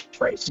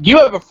catchphrase. You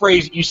have a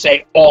phrase you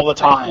say all the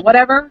time.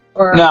 whatever,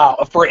 or No,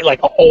 a phrase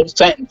like a whole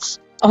sentence.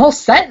 a whole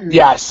sentence.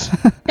 Yes.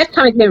 Next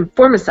time I can even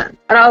form a sentence.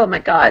 Oh my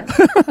god.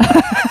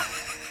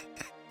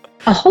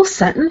 A whole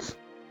sentence?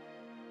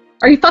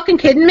 Are you fucking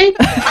kidding me? Is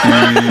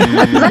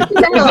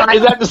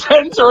that the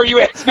sentence, or are you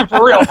asking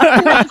for real?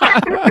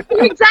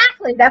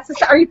 Exactly.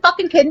 Are you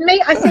fucking kidding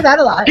me? I say that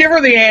a lot. Give her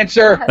the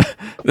answer.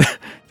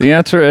 The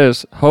answer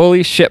is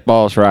holy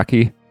shitballs,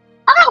 Rocky.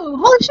 Oh,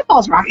 holy shit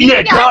balls, Rocky.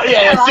 Yeah,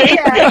 see?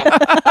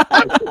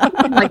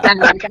 Something like that.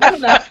 Like, I don't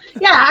know.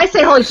 Yeah, I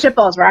say holy shit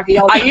balls, Rocky.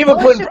 All the I time. even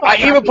Holy shit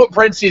balls, Rocky. put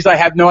parentheses. I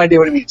have no idea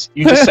what it means.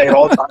 You just say it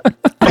all the time.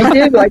 I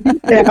do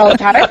say it all the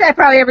time. I say it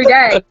probably every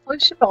day. Holy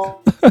shit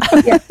balls.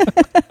 Yeah.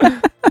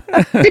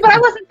 See, but I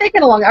wasn't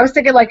thinking along. I was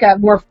thinking like a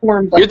more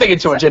formed. Like, You're thinking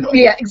too much into it.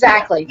 Yeah,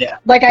 exactly. Yeah.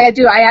 Like I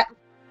do. I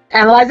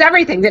analyze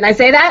everything. Didn't I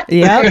say that?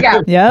 There you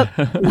go. Yep.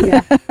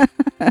 Yeah.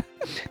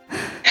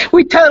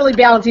 We totally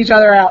balance each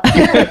other out.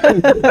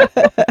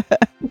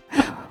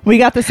 We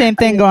got the same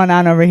thing going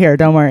on over here.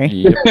 Don't worry.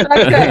 Yep.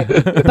 That's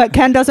good. But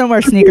Ken doesn't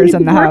wear sneakers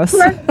in the house.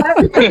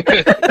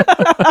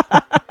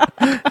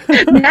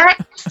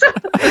 Next.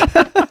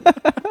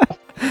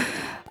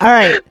 All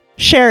right.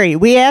 Sherry,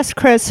 we asked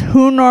Chris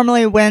who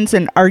normally wins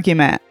an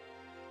argument.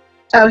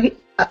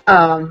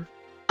 Oh,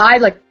 I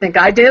like to think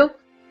I do.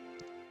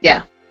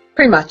 Yeah,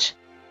 pretty much.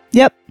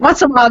 Yep.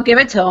 Once in a while, I'll give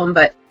it to him,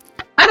 but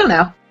I don't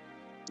know.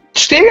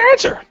 State your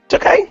answer. It's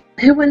okay.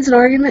 Who wins an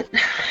argument?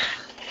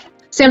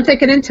 See, I'm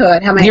thinking into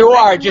it. How many? You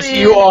are.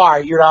 You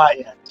are. You're not.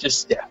 Yeah.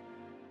 Just, yeah.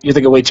 You're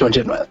thinking way too much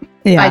into it.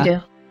 Yeah. I do.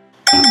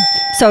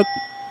 So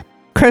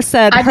Chris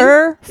said, I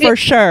her for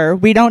sure.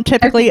 We don't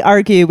typically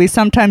argue. We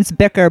sometimes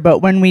bicker, but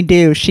when we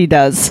do, she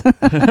does.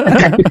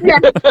 Yeah.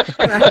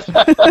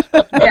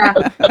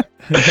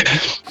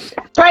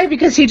 Probably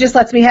because he just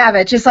lets me have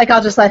it. Just like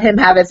I'll just let him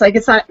have it. It's like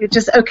it's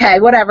just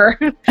okay, whatever.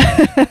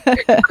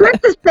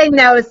 Chris's thing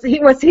though is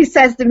he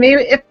says to me,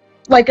 if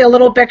like a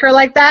little bicker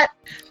like that,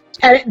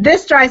 and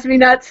this drives me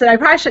nuts, and I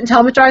probably shouldn't tell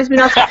him it drives me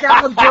nuts because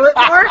I'll do it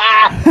more.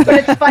 But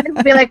it's funny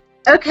to be like,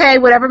 okay,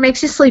 whatever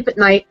makes you sleep at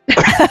night.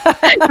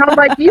 And I'm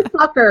like, you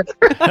fucker.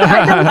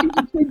 I don't need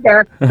to sleep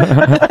there.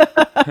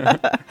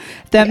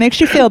 That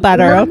makes you feel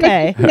better.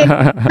 Okay.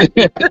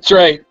 That's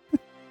right.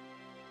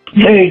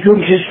 Hey, good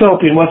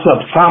dystopian. What's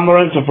up? Tom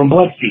Lorenzo from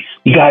Blood Feast.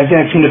 You guys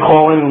asked me to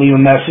call in and leave a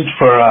message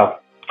for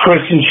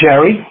Chris and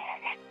Sherry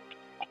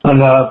and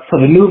for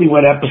the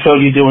newlywed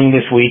episode you're doing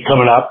this week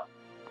coming up.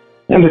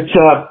 And it's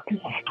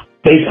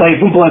bass player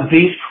from Blood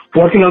Feast,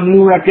 working on a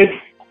new record,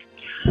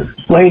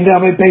 laying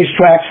down my bass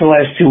tracks for the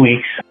last 2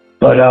 weeks.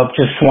 But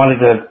just wanted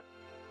to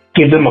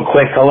give them a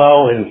quick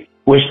hello and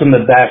wish them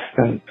the best.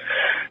 And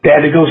they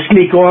had to go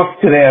sneak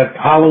off to their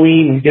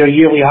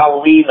yearly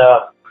Halloween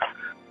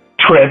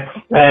trip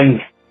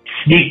and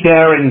sneak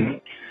there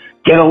and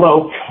get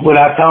eloped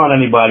without telling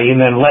anybody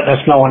and then letting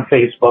us know on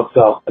Facebook.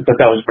 So I thought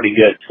that was pretty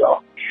good.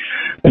 So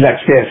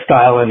that's their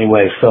style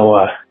anyway.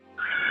 So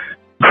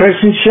Chris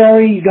and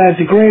Sherry, you guys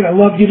are great. I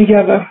love you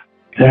together.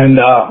 And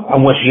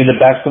I'm wishing you the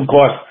best, of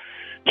course.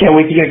 Can't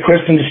wait to get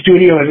Chris in the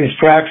studio and his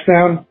tracks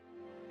down.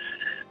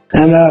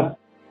 And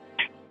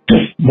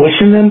just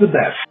wishing them the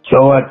best.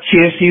 So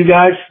cheers to you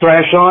guys.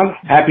 Thrash on.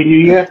 Happy New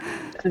Year.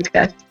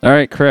 Okay. All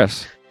right,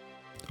 Chris.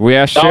 We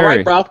asked All Sherry.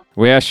 right, bro.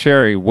 We asked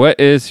Sherry, what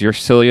is your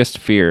silliest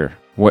fear?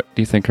 What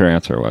do you think her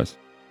answer was?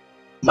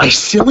 My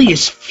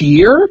silliest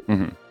fear?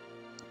 Mm-hmm.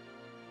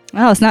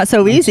 Oh, it's not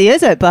so easy,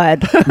 is it,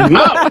 bud? No,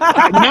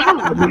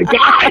 my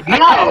God,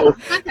 no.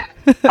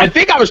 I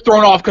think I was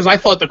thrown off because I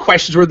thought the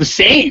questions were the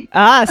same.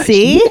 Ah,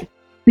 see?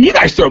 You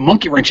guys throw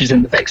monkey wrenches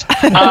into things.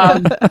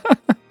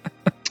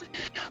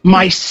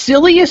 My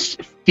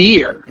silliest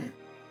fear.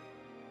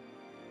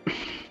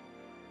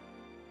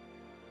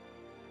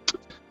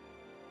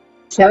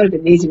 So that would have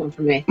been an easy one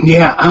for me.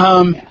 Yeah,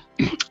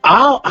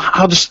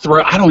 I'll just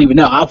throw. I don't even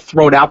know. I'll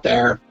throw it out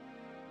there.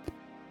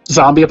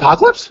 Zombie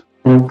apocalypse.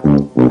 The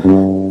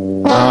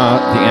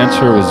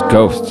answer was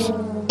ghosts.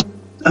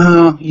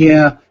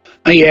 Yeah.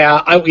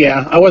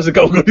 I wasn't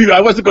going to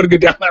go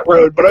down that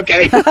road, but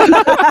okay.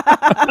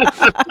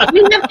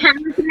 We have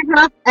cameras in the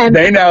house, and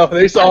They know.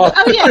 They saw.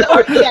 oh yeah.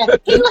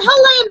 He'll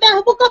lay him down.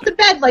 He'll go off the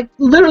bed, like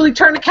literally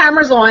turn the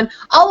cameras on.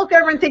 I'll look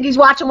over and think he's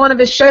watching one of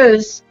his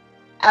shows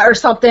or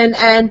something,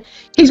 and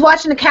he's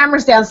watching the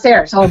cameras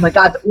downstairs. Oh my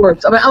God, the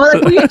orbs! I'm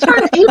like, will you turn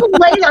even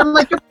later? I'm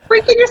like, you're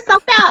freaking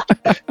yourself out.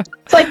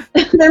 It's like,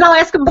 then I'll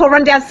ask him to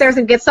run downstairs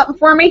and get something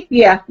for me.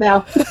 Yeah,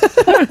 no.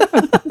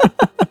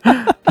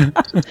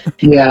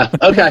 Yeah.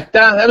 Okay.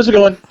 That was a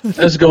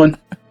good one.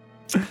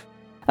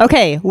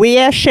 Okay, we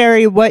asked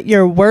Sherry what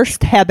your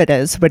worst habit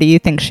is. What do you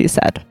think she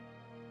said?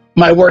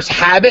 My worst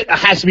habit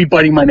has to be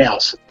biting my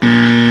nails.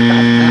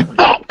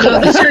 Oh, come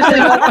on. Seriously.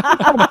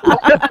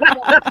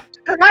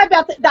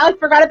 I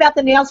forgot about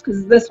the nails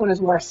because this one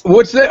is worse.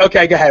 What's it?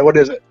 Okay, go ahead. What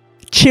is it?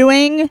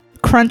 Chewing,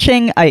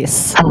 crunching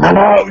ice.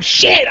 Oh,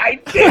 shit. I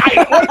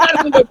what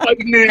about the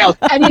biting nails?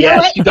 And you know Yeah,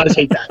 what? she does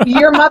hate that.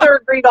 Your mother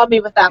agreed on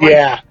me with that one.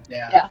 Yeah.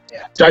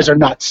 Guys are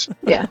nuts.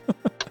 Yeah.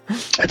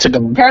 That's a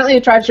good one. Apparently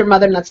it drives your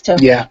mother nuts too.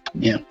 Yeah.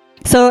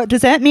 So does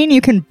that mean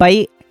you can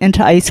bite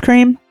into ice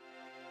cream?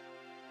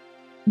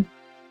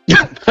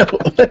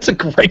 That's a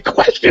great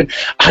question.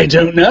 I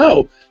don't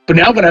know. But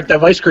now I'm going to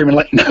have ice cream and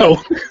let you know.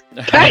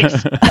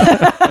 Thanks. He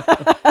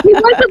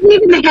wasn't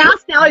leaving the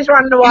house, now he's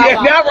running to Wawa.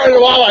 Yeah, now I'm running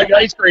to Wawa, I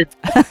got ice cream.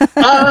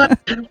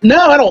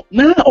 No, I don't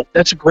know.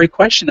 That's a great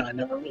question. I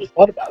never really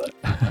thought about it.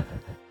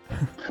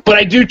 But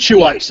I do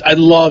chew ice. I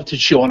love to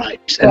chew on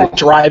ice. And the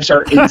drives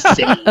are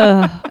insane.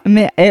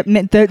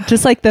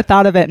 Just like the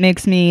thought of it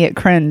makes me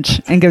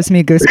cringe and gives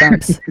me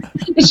goosebumps.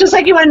 It's just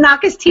like you want to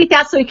knock his teeth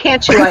out so he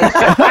can't chew ice.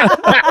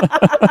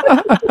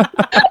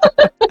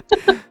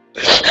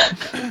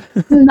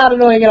 Not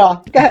annoying at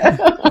all.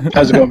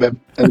 How's it going, babe?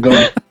 How's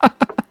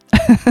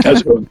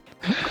it going?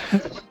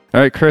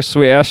 All right, Chris,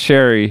 we asked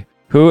Sherry,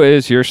 who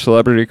is your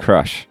celebrity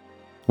crush?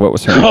 What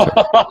was her answer?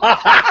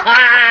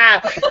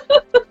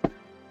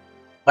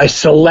 My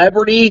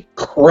celebrity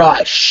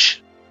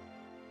crush.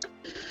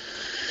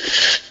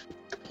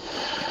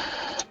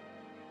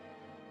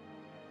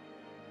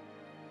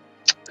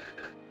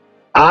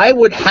 I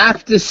would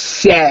have to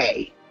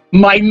say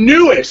my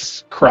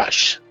newest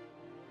crush.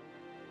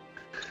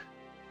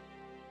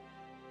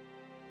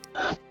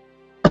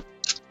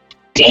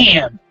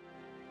 Damn.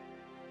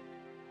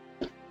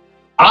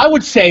 I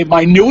would say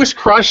my newest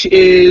crush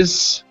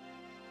is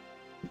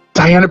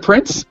Diana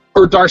Prince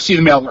or Darcy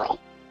the Mail Girl.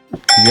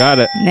 You got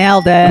it.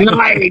 Nailed it.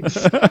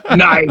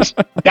 Nice.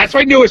 That's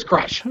my newest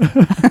crush.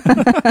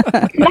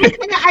 I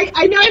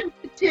know him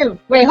too.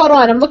 Wait, hold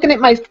on. I'm looking at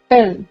my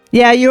phone.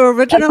 Yeah, you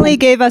originally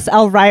gave us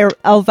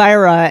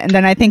Elvira, and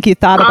then I think you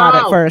thought about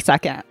it for a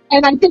second.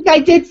 And I think I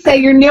did say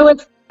your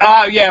newest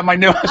Yeah, my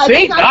new.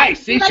 See,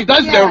 nice. See, she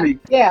does know me.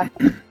 Yeah.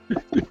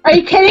 Are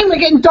you kidding? We're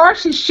getting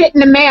Darcy's shit in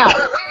the mail.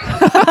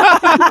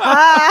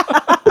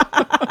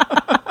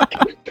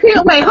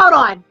 Wait, hold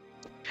on.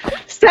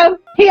 So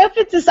he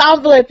opens this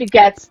envelope he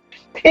gets.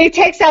 And he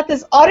takes out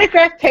this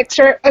autographed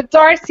picture of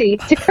Darcy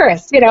to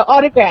Chris,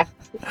 autographed.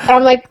 And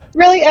I'm like,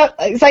 really?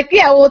 He's like,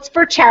 yeah, well, it's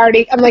for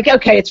charity. I'm like,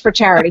 okay, it's for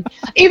charity.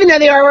 Even though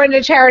they are running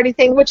a charity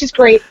thing, which is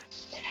great.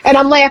 And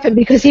I'm laughing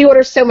because he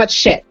orders so much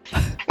shit.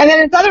 And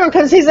then his other one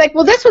comes, he's like,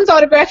 well, this one's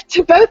autographed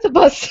to both of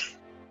us.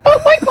 I'm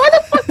like, why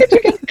the fuck did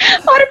you get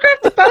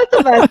autographed to both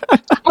of us?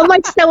 I'm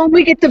like, so when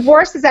we get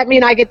divorced, does that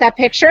mean I get that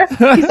picture?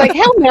 He's like,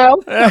 hell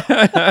no.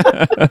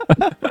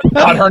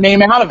 Got her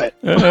name out of it.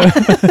 So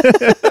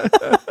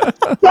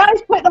I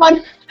was putting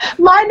on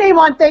my name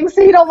on things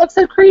so you don't look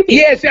so creepy.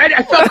 Yeah, see,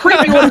 I felt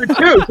creepy with her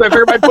too. So if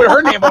everybody put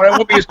her name on it, it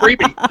won't be as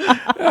creepy.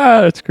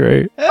 That's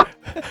great.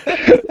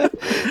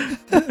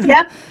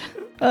 Yep.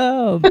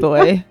 Oh,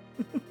 boy.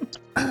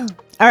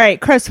 All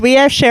right, Chris, we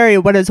asked Sherry,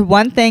 what is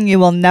one thing you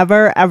will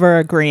never, ever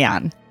agree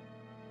on?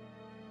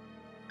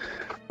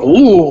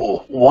 Ooh,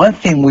 one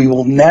thing we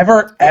will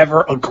never,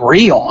 ever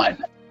agree on.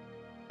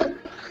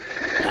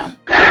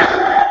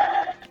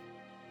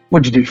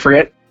 What'd you do?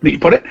 Forget? Did you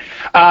put it?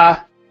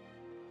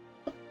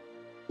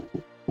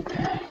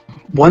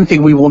 One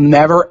thing we will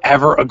never,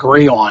 ever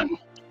agree on.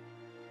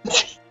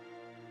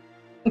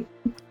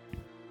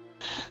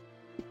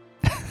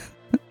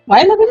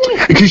 Why look at me?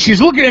 Because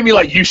she's looking at me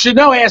like, you should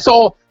know,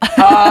 asshole.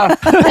 Yeah,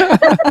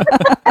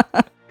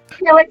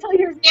 wait till you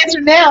hear the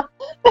answer now.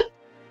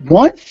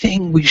 One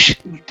thing we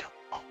don't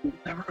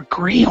never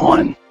agree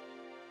on.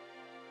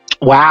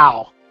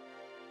 Wow.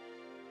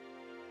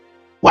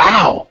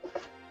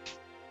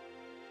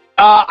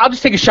 I'll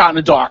just take a shot in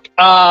the dark.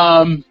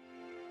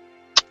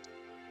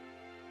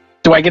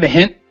 Do I get a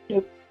hint?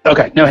 Nope.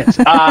 Okay, no hints.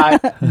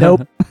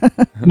 Nope.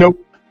 Nope.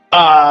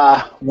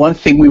 One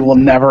thing we will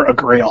never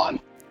agree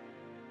on.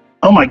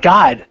 Oh my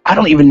God, I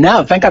don't even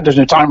know. Thank God there's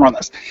no timer on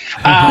this.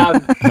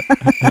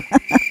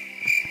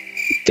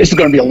 This is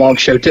going to be a long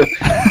show too. One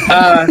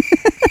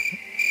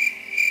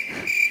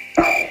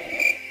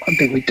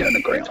thing we don't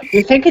agree on.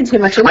 You're thinking too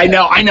much. I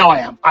know I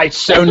am. I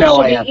so know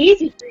I am.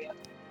 Easy for you.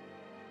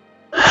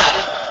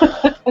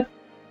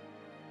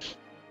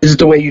 Is it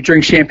the way you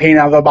drink champagne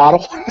out of a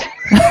bottle?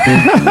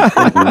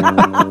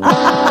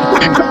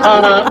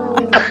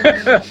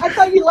 I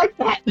thought you liked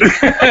that.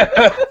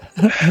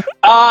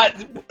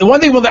 The one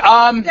thing with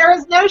There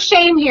is no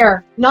shame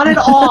here, none at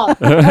all.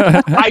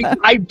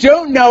 I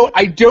don't know.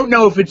 I don't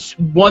know if it's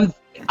one.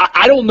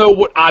 I don't know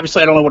what.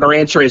 Obviously, I don't know what her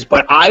answer is,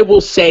 but I will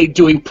say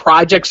doing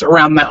projects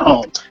around the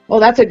home. Well,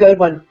 that's a good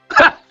one.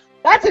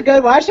 That's a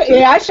good one. I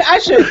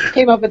should have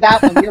came up with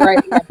that one. You're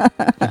right. Yeah.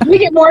 We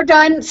get more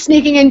done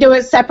sneaking into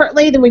it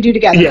separately than we do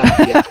together.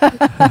 Yeah.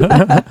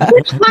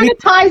 Which kind of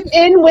ties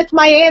in with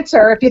my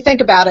answer, if you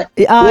think about it.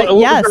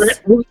 Yes.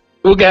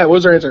 What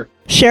was her answer?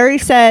 Sherry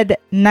said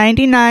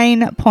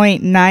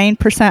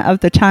 99.9%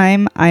 of the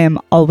time, I am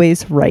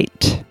always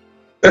right.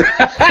 Son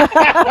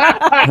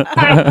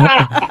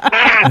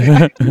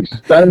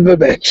of a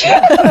bitch.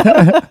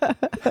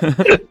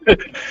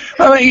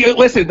 I mean,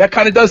 listen, that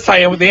kind of does tie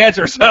in with the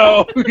answer.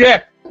 So,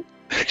 yeah.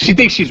 She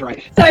thinks she's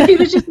right. So if he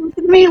was just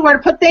listening to me where to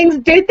put things,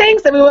 do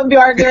things, then we wouldn't be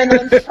arguing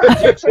on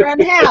projects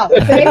around the house.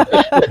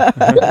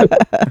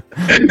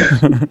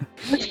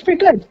 Which is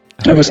pretty good.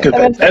 That was good.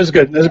 That was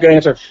good. That was a good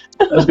answer.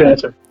 That was a good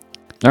answer.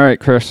 All right,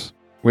 Chris.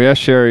 We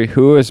asked Sherry,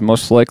 who is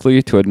most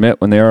likely to admit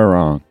when they are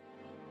wrong?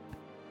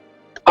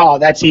 Oh,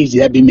 that's easy.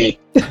 That'd be me.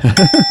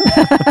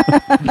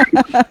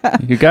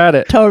 You got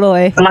it.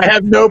 Totally. I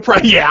have no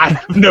problem. Yeah, I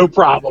have no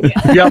problem.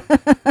 Yep.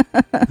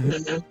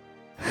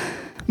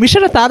 We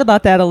should have thought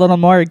about that a little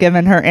more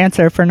given her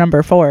answer for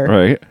number 4.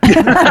 Right.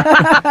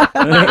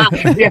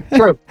 Yeah,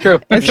 true.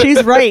 If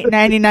she's right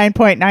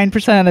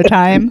 99.9% of the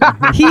time,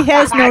 he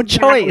has no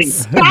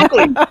choice.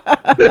 Exactly.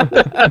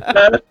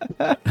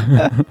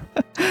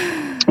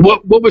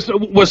 What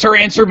was her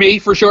answer? Me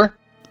for sure.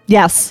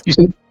 Yes. You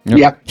said. Yep.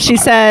 Yeah. She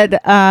said,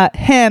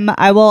 him,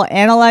 I will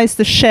analyze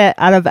the shit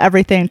out of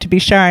everything to be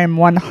sure I'm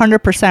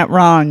 100%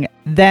 wrong,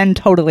 then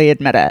totally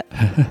admit it.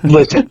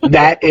 Listen,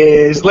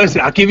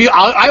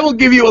 I will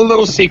give you a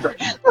little secret.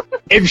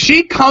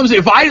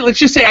 Let's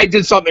just say I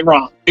did something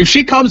wrong. If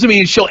she comes to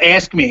me and she'll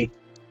ask me,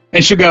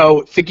 and she'll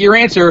go, think of your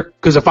answer,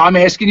 because if I'm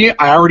asking you,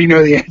 I already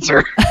know the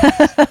answer.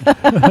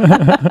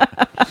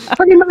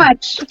 Pretty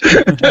much.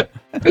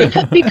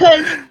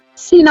 Because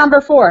see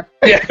number 4.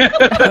 Yeah.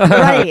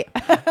 Right.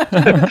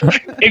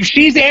 If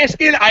she's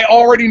asking, I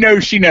already know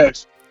she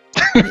knows.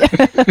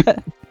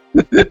 That's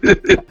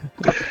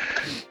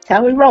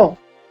how we roll.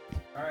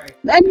 All right.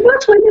 And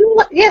most women,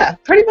 yeah,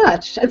 pretty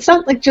much. It's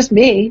not like just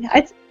me.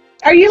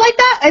 Are you like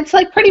that? It's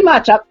like pretty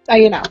much up.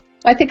 I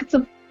think it's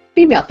a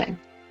female thing.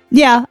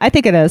 Yeah, I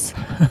think it is.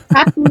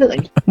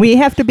 Absolutely. We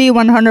have to be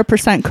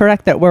 100%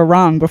 correct that we're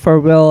wrong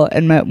before we'll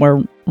admit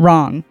we're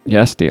wrong.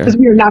 Yes, dear. Because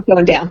we are not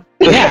going down.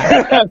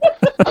 Yeah.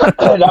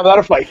 Not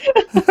a fight.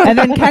 And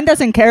then Ken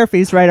doesn't care if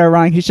he's right or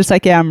wrong. He's just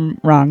like, yeah, I'm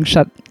wrong.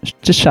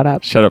 Just shut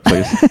up. Shut up,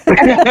 please.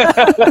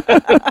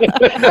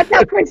 That's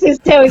how Chris is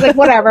too. He's like,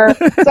 whatever.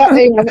 So,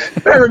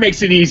 Whatever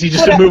makes it easy,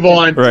 just to move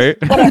on. Right?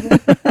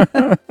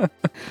 Whatever.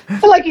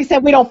 But like you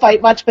said, we don't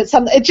fight much, but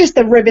it's just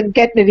the ribbon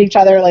getting at each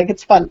other. Like,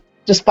 it's fun.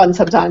 Just fun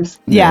sometimes.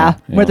 Yeah,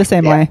 we're the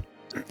same way.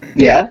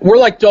 Yeah, we're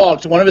like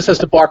dogs. One of us has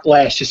to bark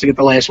last just to get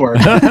the last word.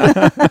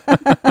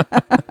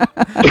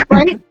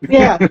 Right?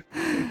 Yeah.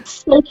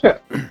 So true.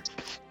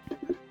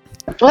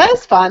 Well, that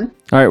was fun.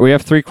 All right, we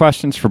have 3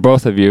 questions for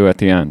both of you at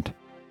the end.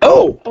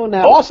 Oh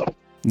no. Awesome.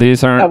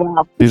 These aren't. Oh,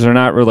 wow. These are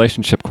not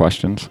relationship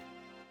questions.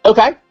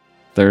 Okay.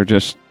 They're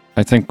just.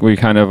 I think we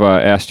kind of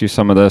asked you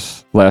some of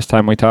this last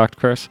time we talked,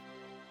 Chris.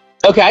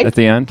 Okay. At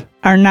the end.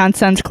 Our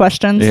nonsense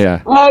questions.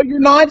 Yeah. Oh, you're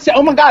nonsense.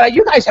 Oh my God,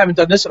 you guys haven't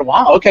done this in a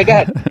while. Okay, go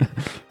ahead.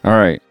 All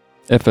right.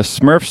 If a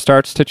Smurf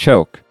starts to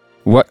choke,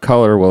 what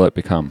color will it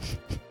become?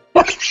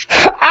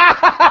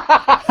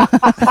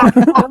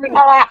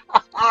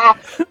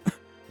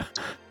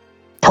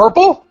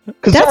 Purple?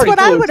 That's what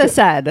I would have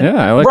said.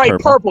 Yeah, I like right,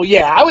 purple.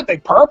 Yeah, I would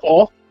think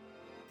purple.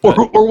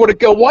 Or would it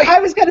go white? I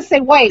was going to say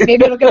white.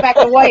 Maybe it'll go back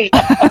to white.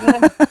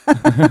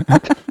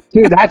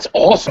 Dude, that's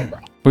awesome, bro.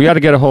 We got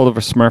to get a hold of a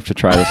Smurf to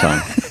try this on.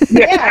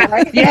 Yeah,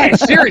 right? Yeah,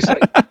 seriously.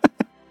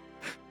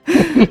 Do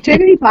you have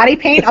any body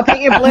paint? I'll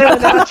paint you blue. And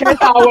then I'll change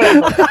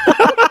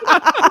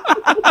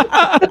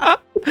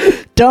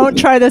Don't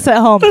try this at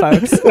home,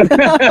 folks.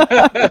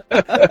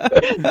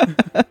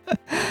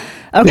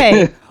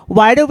 Okay.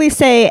 Why do we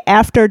say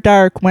after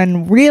dark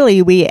when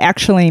really we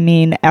actually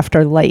mean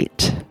after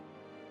light?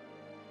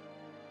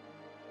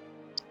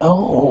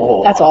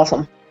 Oh. That's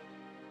awesome.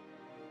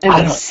 I'm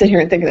going to sit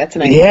here and think of that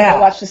tonight. Yeah.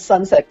 I'll watch the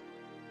sunset.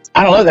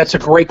 I don't know. That's a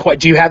great question.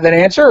 Do you have that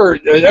answer? Or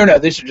no,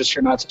 these are just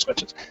your nonsense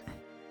questions.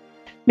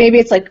 Maybe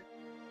it's like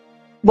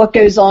what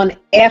goes on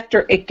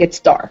after it gets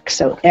dark.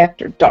 So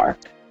after dark.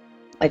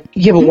 Like,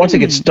 yeah, but once it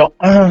gets dark,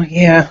 oh,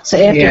 yeah. So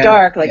after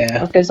dark, like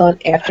what goes on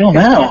after? I don't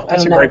know.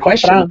 That's a great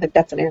question. But I don't think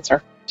that's an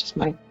answer. Just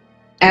my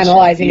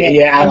analyzing it.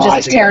 Yeah, I'm analyzing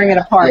just tearing it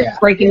apart,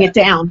 breaking it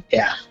down.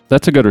 Yeah.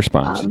 That's a good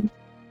response.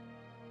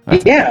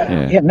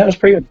 Yeah, that was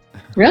pretty good.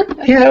 Really?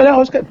 Yeah, that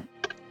was good.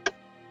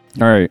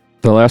 All right.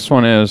 The last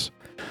one is,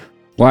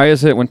 why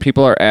is it when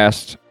people are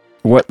asked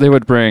what they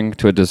would bring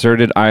to a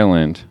deserted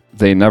island,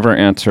 they never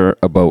answer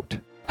a boat?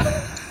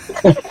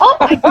 Oh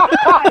my God!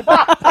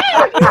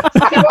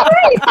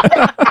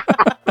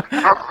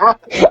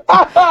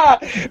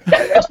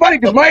 It's funny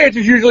because my answer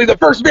is usually the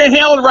first Van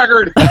Halen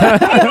record.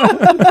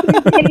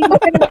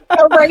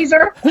 A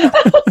razor.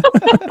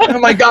 Oh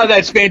my God,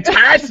 that's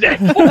fantastic.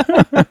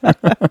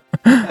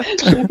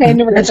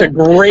 That's a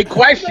great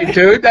question,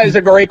 dude. That is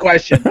a great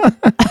question.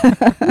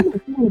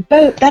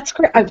 Boat. That's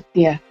great.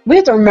 Yeah, we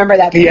have to remember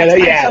that.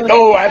 Yeah.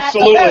 Oh,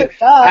 absolutely,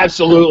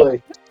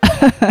 absolutely.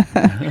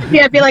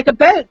 Yeah, it'd be like a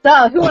boat.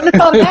 Duh. Who would have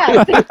thought of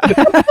that?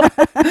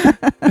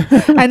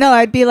 I know.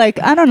 I'd be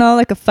like, I don't know,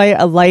 like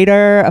a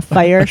lighter, a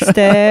fire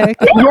stick.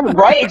 Yeah,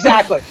 right.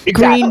 Exactly.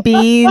 Green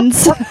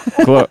beans.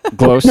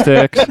 Glow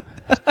sticks.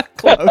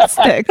 Glow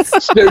sticks.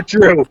 So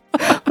true.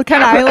 What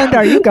kind of island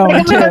are you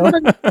going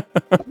to?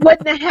 Wood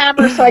and a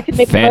hammer, so I can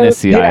make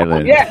Fantasy a boat.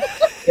 Island. Yeah.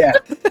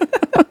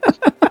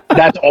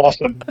 That's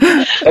awesome.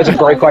 That's a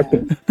great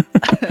question.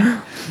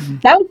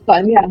 That was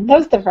fun. Yeah, that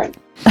was different.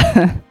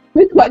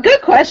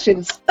 Good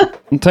questions.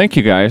 And thank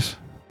you guys.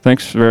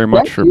 Thanks very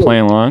much for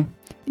playing along.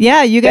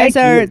 Yeah, you guys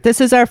this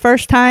is our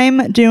first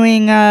time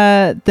doing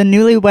the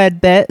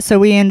newlywed bit, so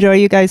we enjoy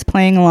you guys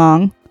playing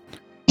along.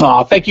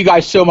 Oh, thank you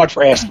guys so much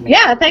for asking me.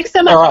 Yeah, thanks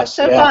so much. It was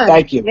so fun.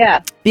 Thank you. Yeah.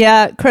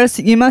 Yeah, Chris,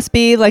 you must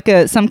be like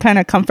some kind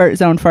of comfort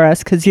zone for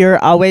us because you're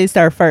always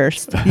our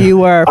first. You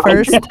were our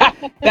first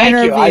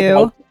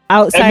interview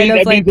outside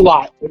of like. It means a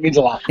lot. It means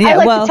a lot. Yeah, I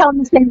like to tell them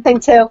the same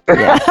thing too.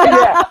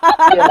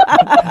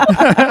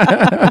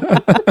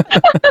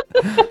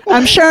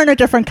 I'm sure in a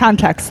different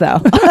context though.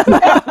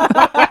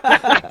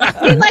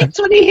 He likes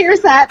when he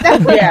hears that.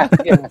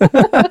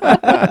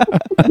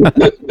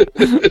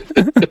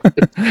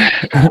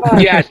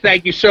 Yes,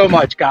 thank you so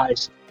much,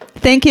 guys.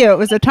 Thank you. It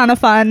was a ton of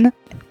fun.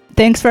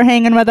 Thanks for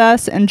hanging with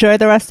us. Enjoy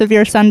the rest of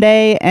your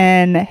Sunday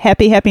and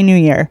happy New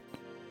Year.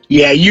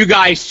 Yeah, you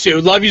guys too.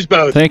 Love yous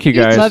both. Thank you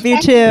guys. Love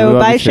you too. Love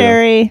Bye, you too.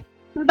 Sherry.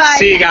 Bye.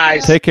 See you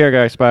guys. Take care,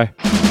 guys. Bye.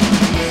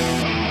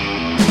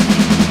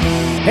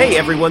 Hey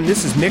everyone,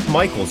 this is Mick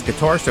Michaels,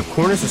 guitarist of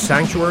Corners of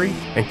Sanctuary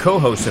and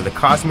co-host of The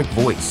Cosmic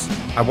Voice.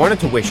 I wanted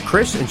to wish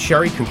Chris and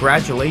Sherry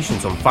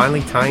congratulations on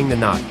finally tying the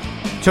knot.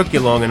 Took you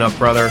long enough,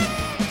 brother.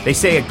 They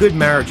say a good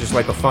marriage is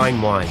like a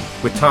fine wine.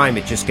 With time,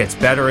 it just gets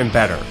better and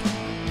better.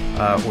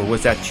 Or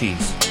was that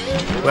cheese?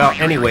 Well,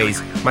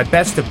 anyways, my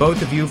best to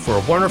both of you for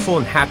a wonderful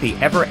and happy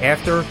ever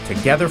after,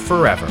 together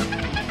forever.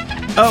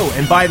 Oh,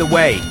 and by the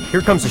way,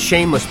 here comes a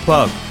shameless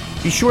plug.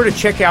 Be sure to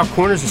check out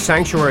Corners of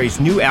Sanctuary's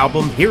new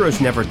album, Heroes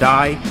Never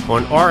Die,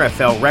 on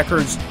RFL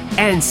Records,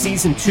 and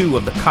Season 2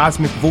 of The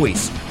Cosmic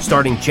Voice,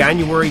 starting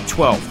January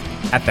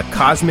 12th at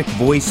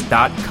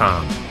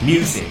thecosmicvoice.com.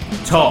 Music,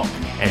 talk,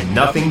 and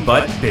nothing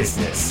but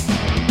business.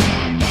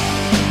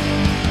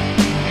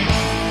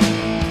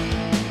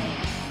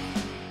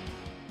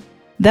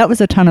 That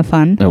was a ton of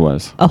fun. It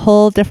was. A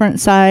whole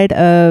different side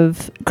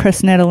of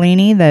Chris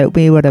Natalini that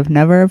we would have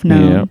never have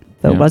known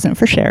if it wasn't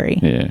for Sherry.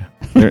 Yeah.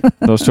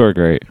 Those two are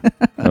great.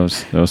 That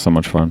was so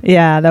much fun.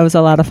 Yeah, that was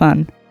a lot of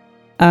fun.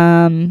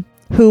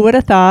 Who would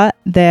have thought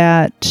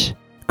that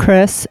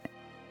Chris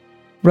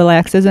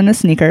relaxes in his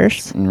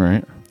sneakers?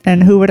 Right.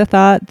 And who would have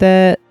thought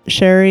that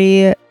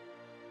Sherry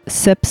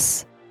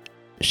sips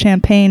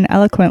champagne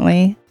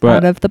eloquently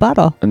out of the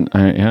bottle?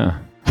 Yeah.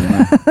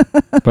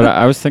 But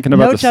I was thinking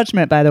about no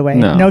judgment, by the way.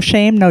 No. No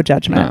shame, no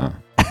judgment. No.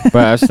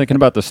 But I was thinking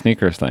about the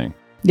sneakers thing.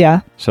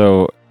 Yeah.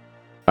 So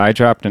I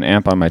dropped an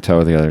amp on my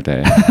toe the other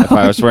day. If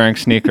I was wearing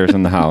sneakers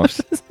in the house,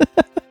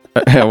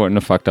 I wouldn't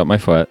have fucked up my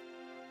foot.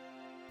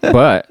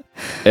 But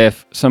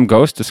if some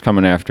ghost is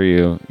coming after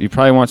you, you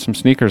probably want some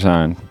sneakers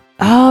on.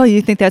 Oh,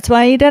 you think that's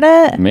why he did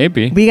it?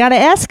 Maybe. We got to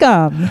ask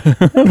him.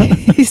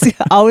 He's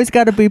always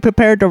got to be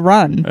prepared to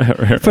run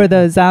for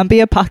the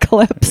zombie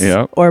apocalypse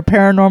or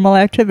paranormal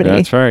activity.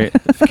 That's right.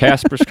 If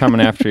Casper's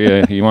coming after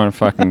you, you want to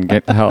fucking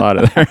get the hell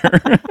out of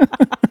there.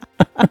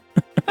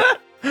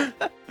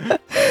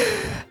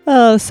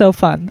 Oh, so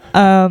fun.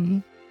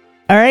 All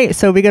right,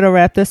 so we got to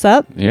wrap this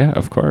up? Yeah,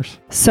 of course.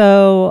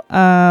 So,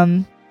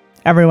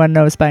 everyone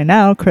knows by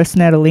now, Chris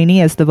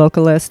Natalini is the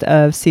vocalist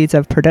of Seeds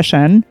of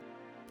Perdition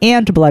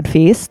and Blood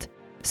Feast.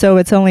 So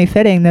it's only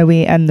fitting that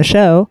we end the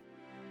show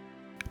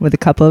with a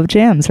couple of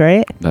jams,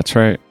 right? That's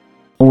right.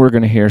 We're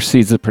going to hear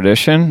Seeds of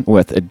Perdition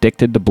with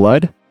Addicted to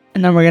Blood.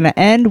 And then we're going to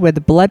end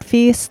with Blood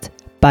Feast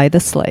by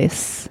The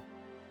Slice.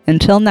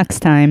 Until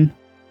next time,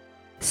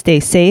 stay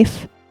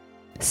safe,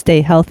 stay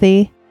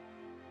healthy.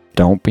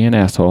 Don't be an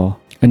asshole.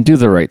 And do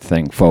the right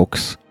thing,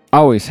 folks.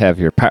 Always have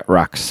your pet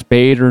rock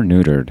spayed or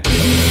neutered.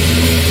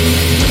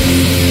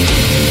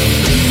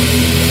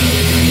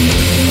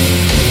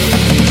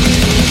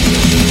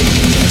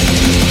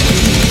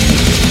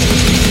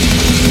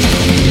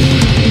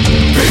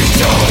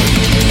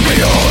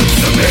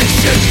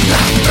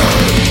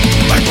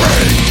 My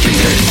brain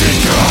continues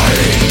dry.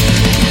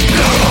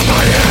 Blood on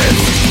my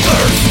hands,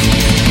 thirst,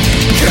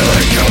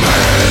 killing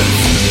commands.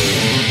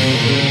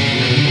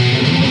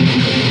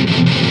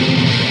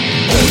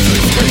 All the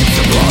screams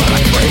of blood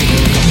I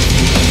crave.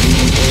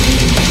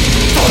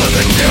 Follow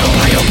the kill,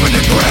 I open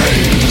the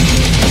grave.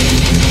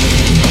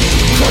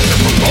 Crushing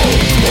from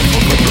bones,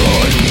 working from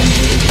blood.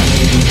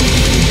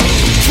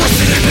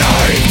 Twisted at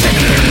night,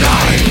 taking it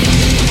alive.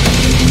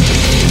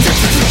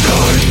 Addicted to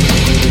blood.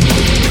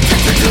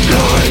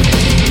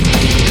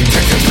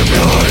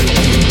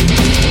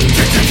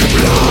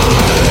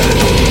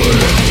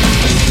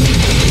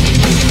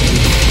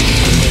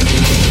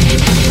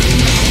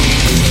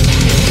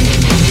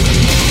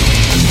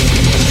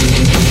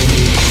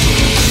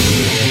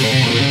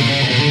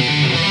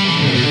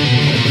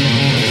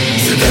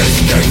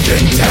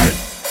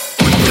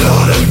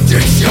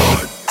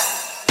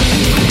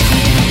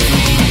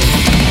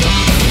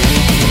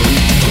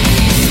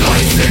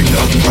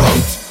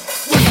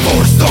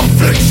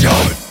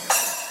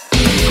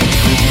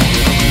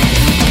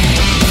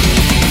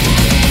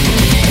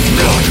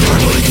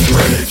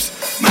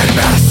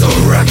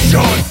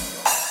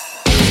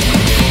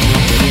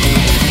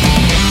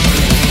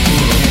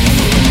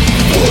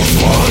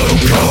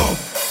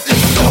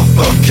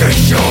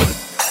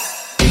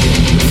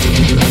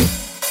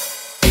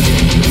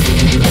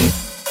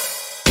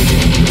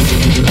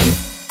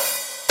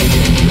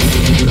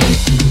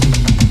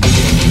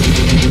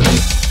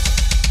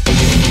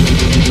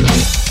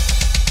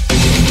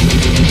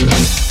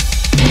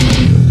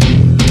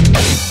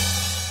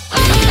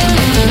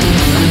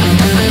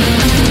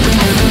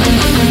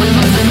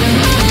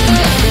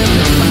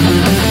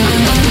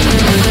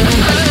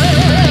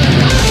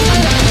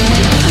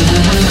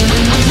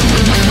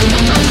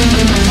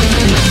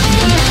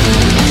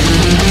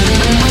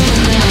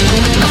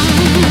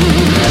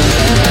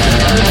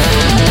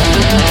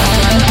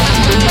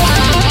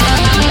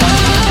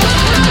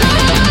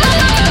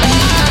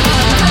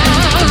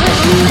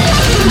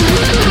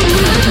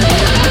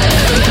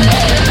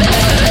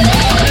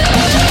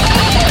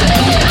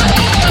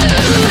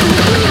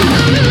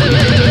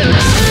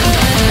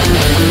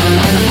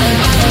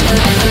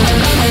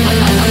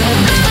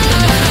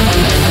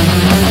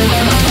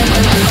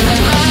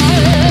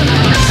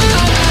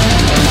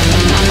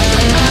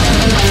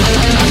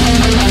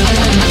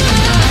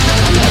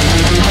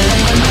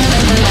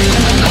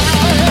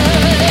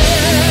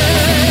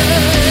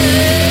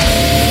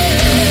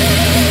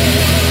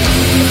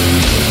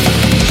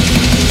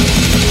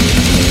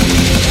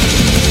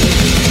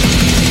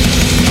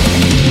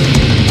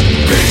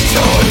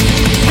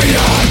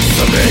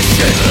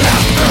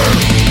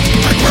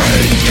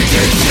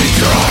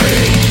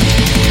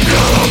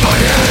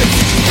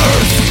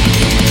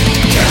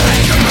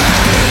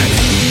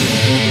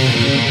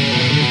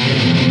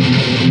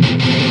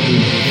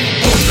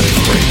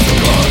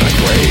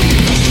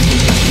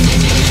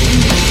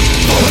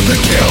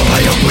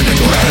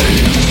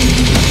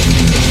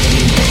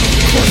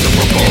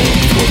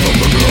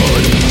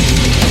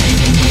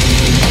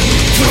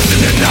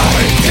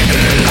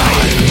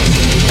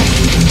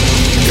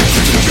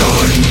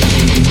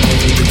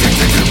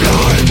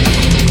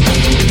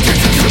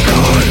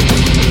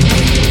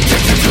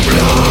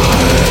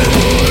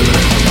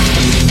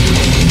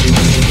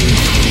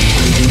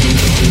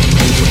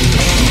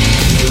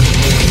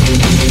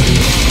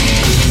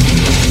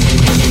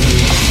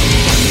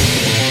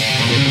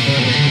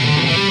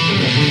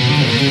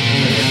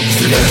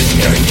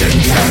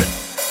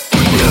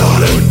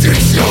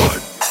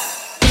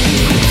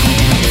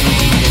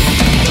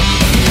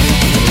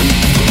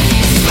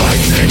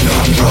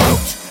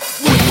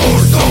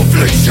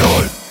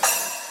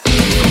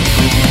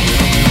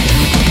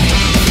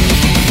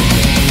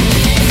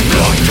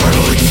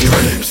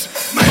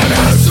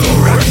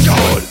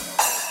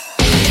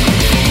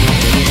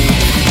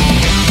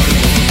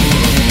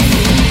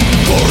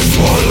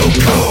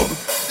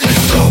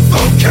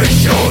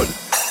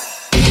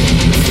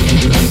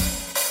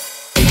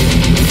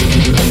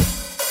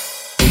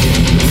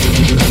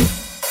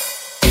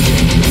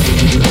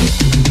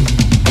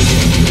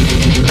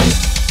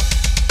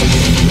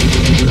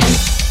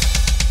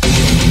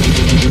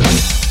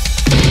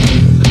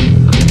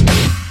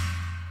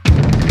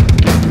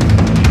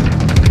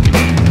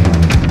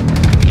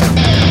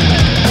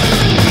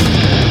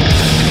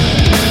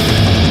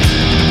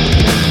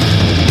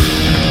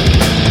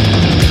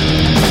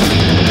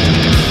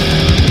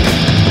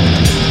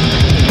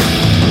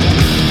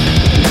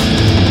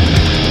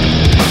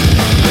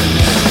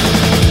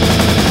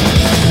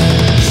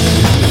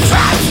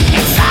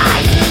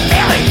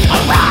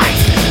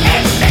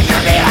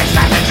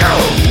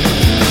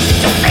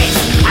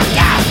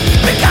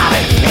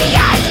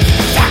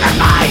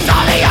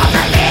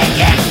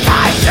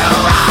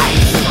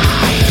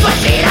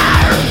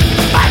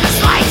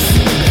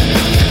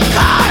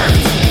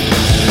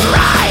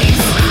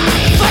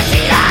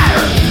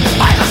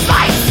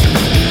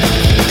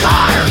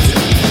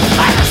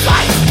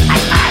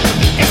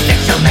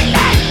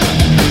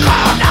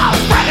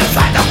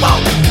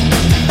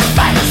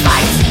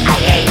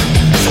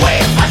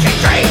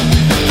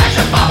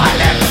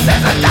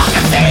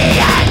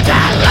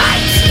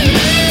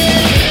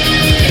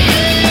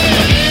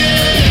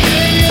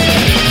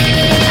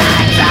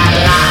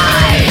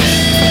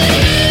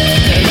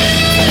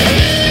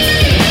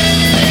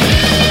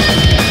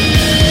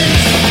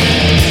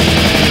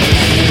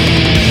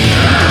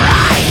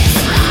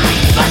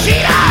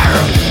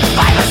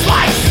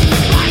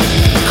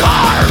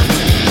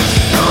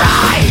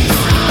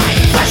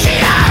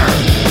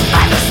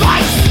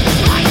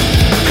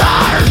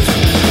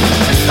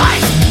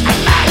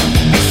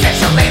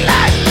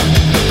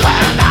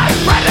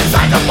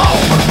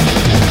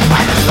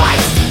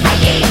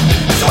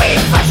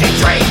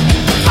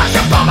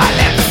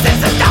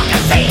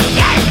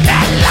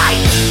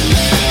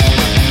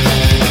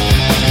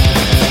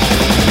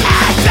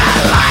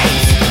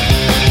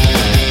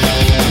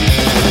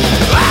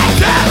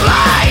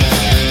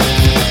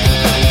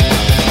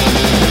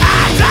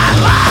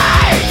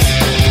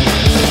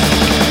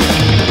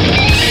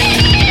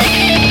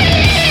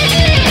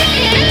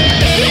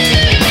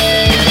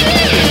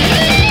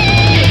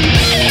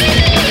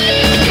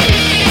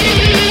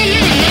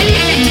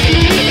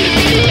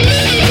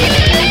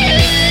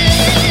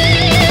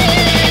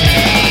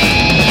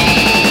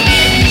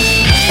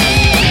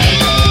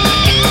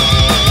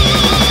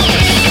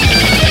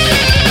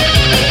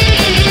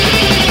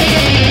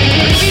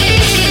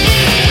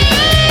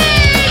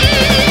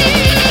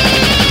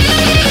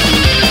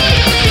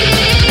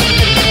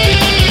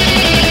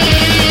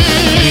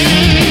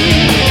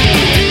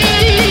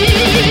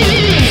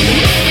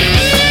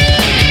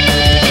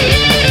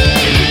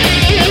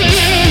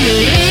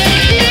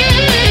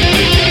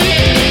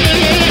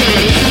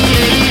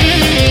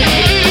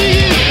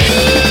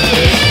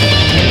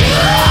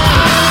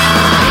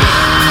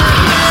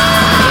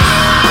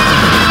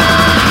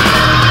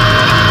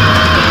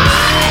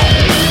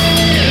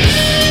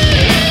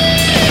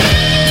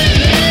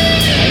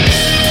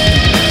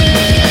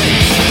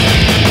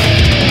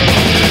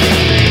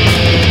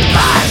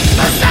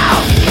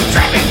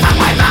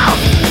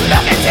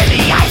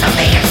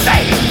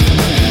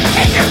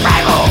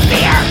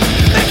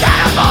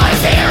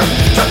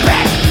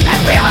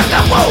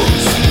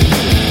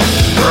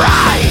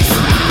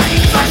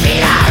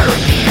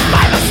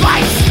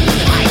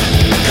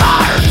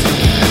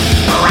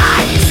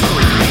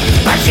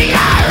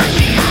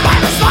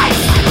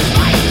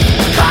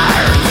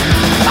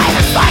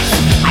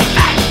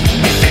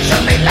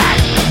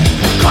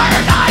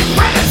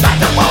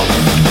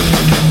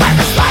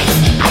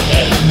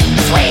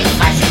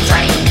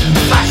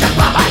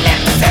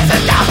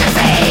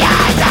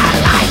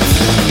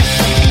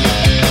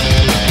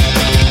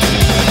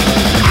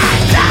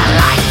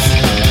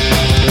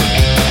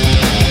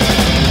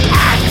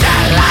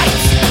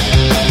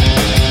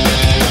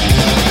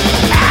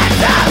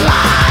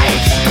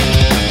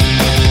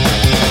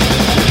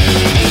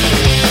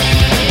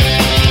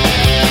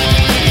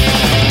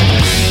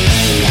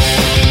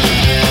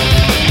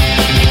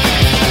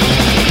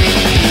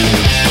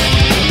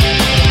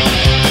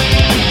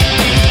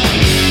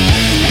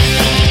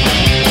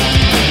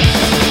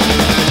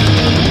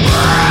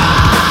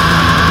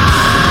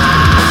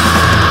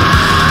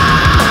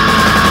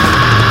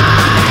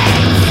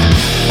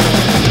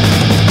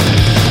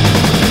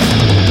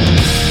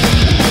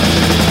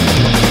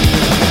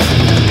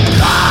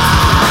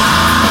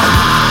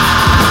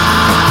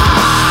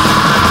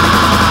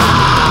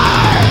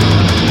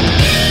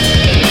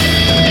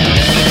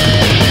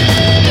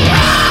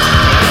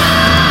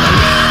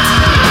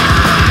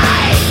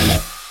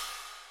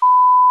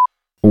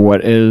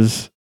 What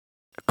is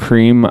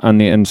cream on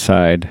the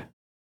inside,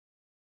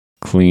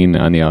 clean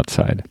on the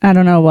outside? I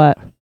don't know what.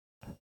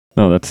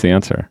 No, that's the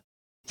answer.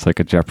 It's like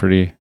a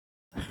Jeopardy.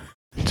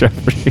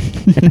 Jeopardy.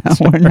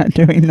 No, we're not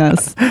doing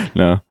this.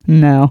 No.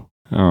 No.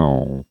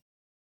 Oh.